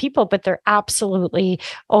 hardworking people, but they're absolutely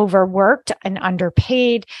overworked and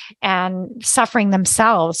underpaid and suffering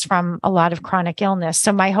themselves from a lot of chronic illness.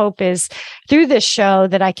 So my hope is through this show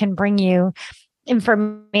that I can bring you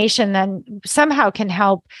information that somehow can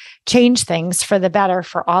help change things for the better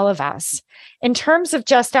for all of us. In terms of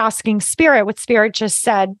just asking Spirit, what Spirit just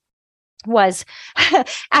said was,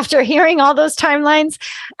 after hearing all those timelines,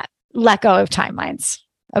 let go of timelines.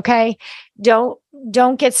 Okay. Don't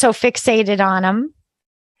get so fixated on them,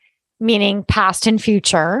 meaning past and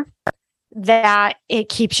future, that it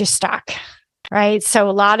keeps you stuck. Right. So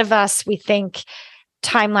a lot of us, we think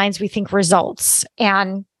timelines, we think results,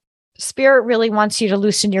 and Spirit really wants you to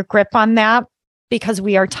loosen your grip on that, because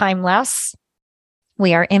we are timeless.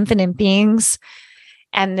 We are infinite beings.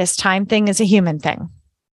 And this time thing is a human thing,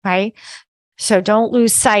 right? So don't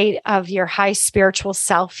lose sight of your high spiritual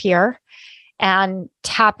self here and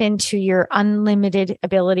tap into your unlimited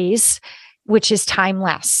abilities, which is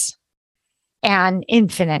timeless and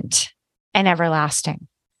infinite and everlasting.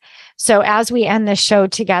 So as we end this show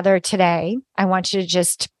together today, I want you to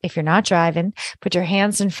just, if you're not driving, put your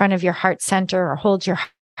hands in front of your heart center or hold your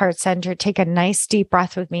heart center. Take a nice deep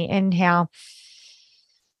breath with me. Inhale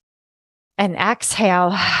and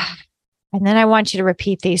exhale. And then I want you to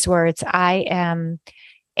repeat these words. I am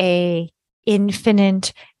an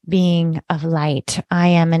infinite being of light. I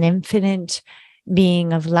am an infinite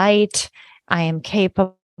being of light. I am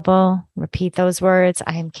capable. Repeat those words.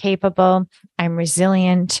 I am capable. I'm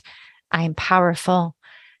resilient. I am powerful,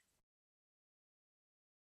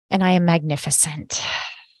 and I am magnificent.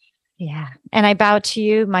 Yeah. And I bow to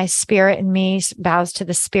you. My spirit in me bows to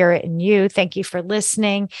the spirit in you. Thank you for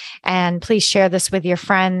listening. And please share this with your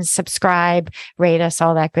friends, subscribe, rate us,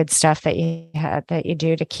 all that good stuff that you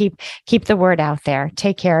do to keep the word out there.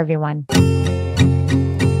 Take care, everyone.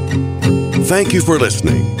 Thank you for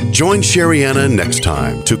listening. Join Sherianna next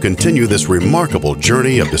time to continue this remarkable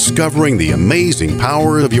journey of discovering the amazing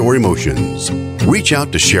power of your emotions. Reach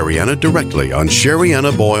out to Sherianna directly on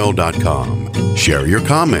SheriannaBoyle.com. Share your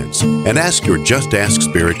comments and ask your Just Ask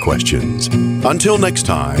Spirit questions. Until next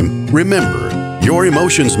time, remember, your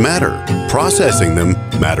emotions matter. Processing them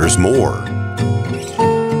matters more.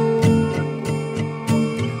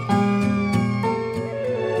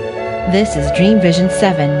 This is Dream Vision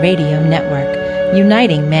 7 Radio Network,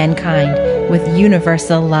 uniting mankind with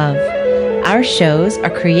universal love. Our shows are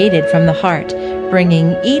created from the heart,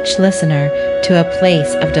 bringing each listener to a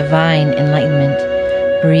place of divine enlightenment.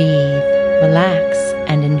 Breathe, relax,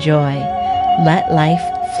 and enjoy. Let life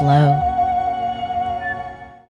flow.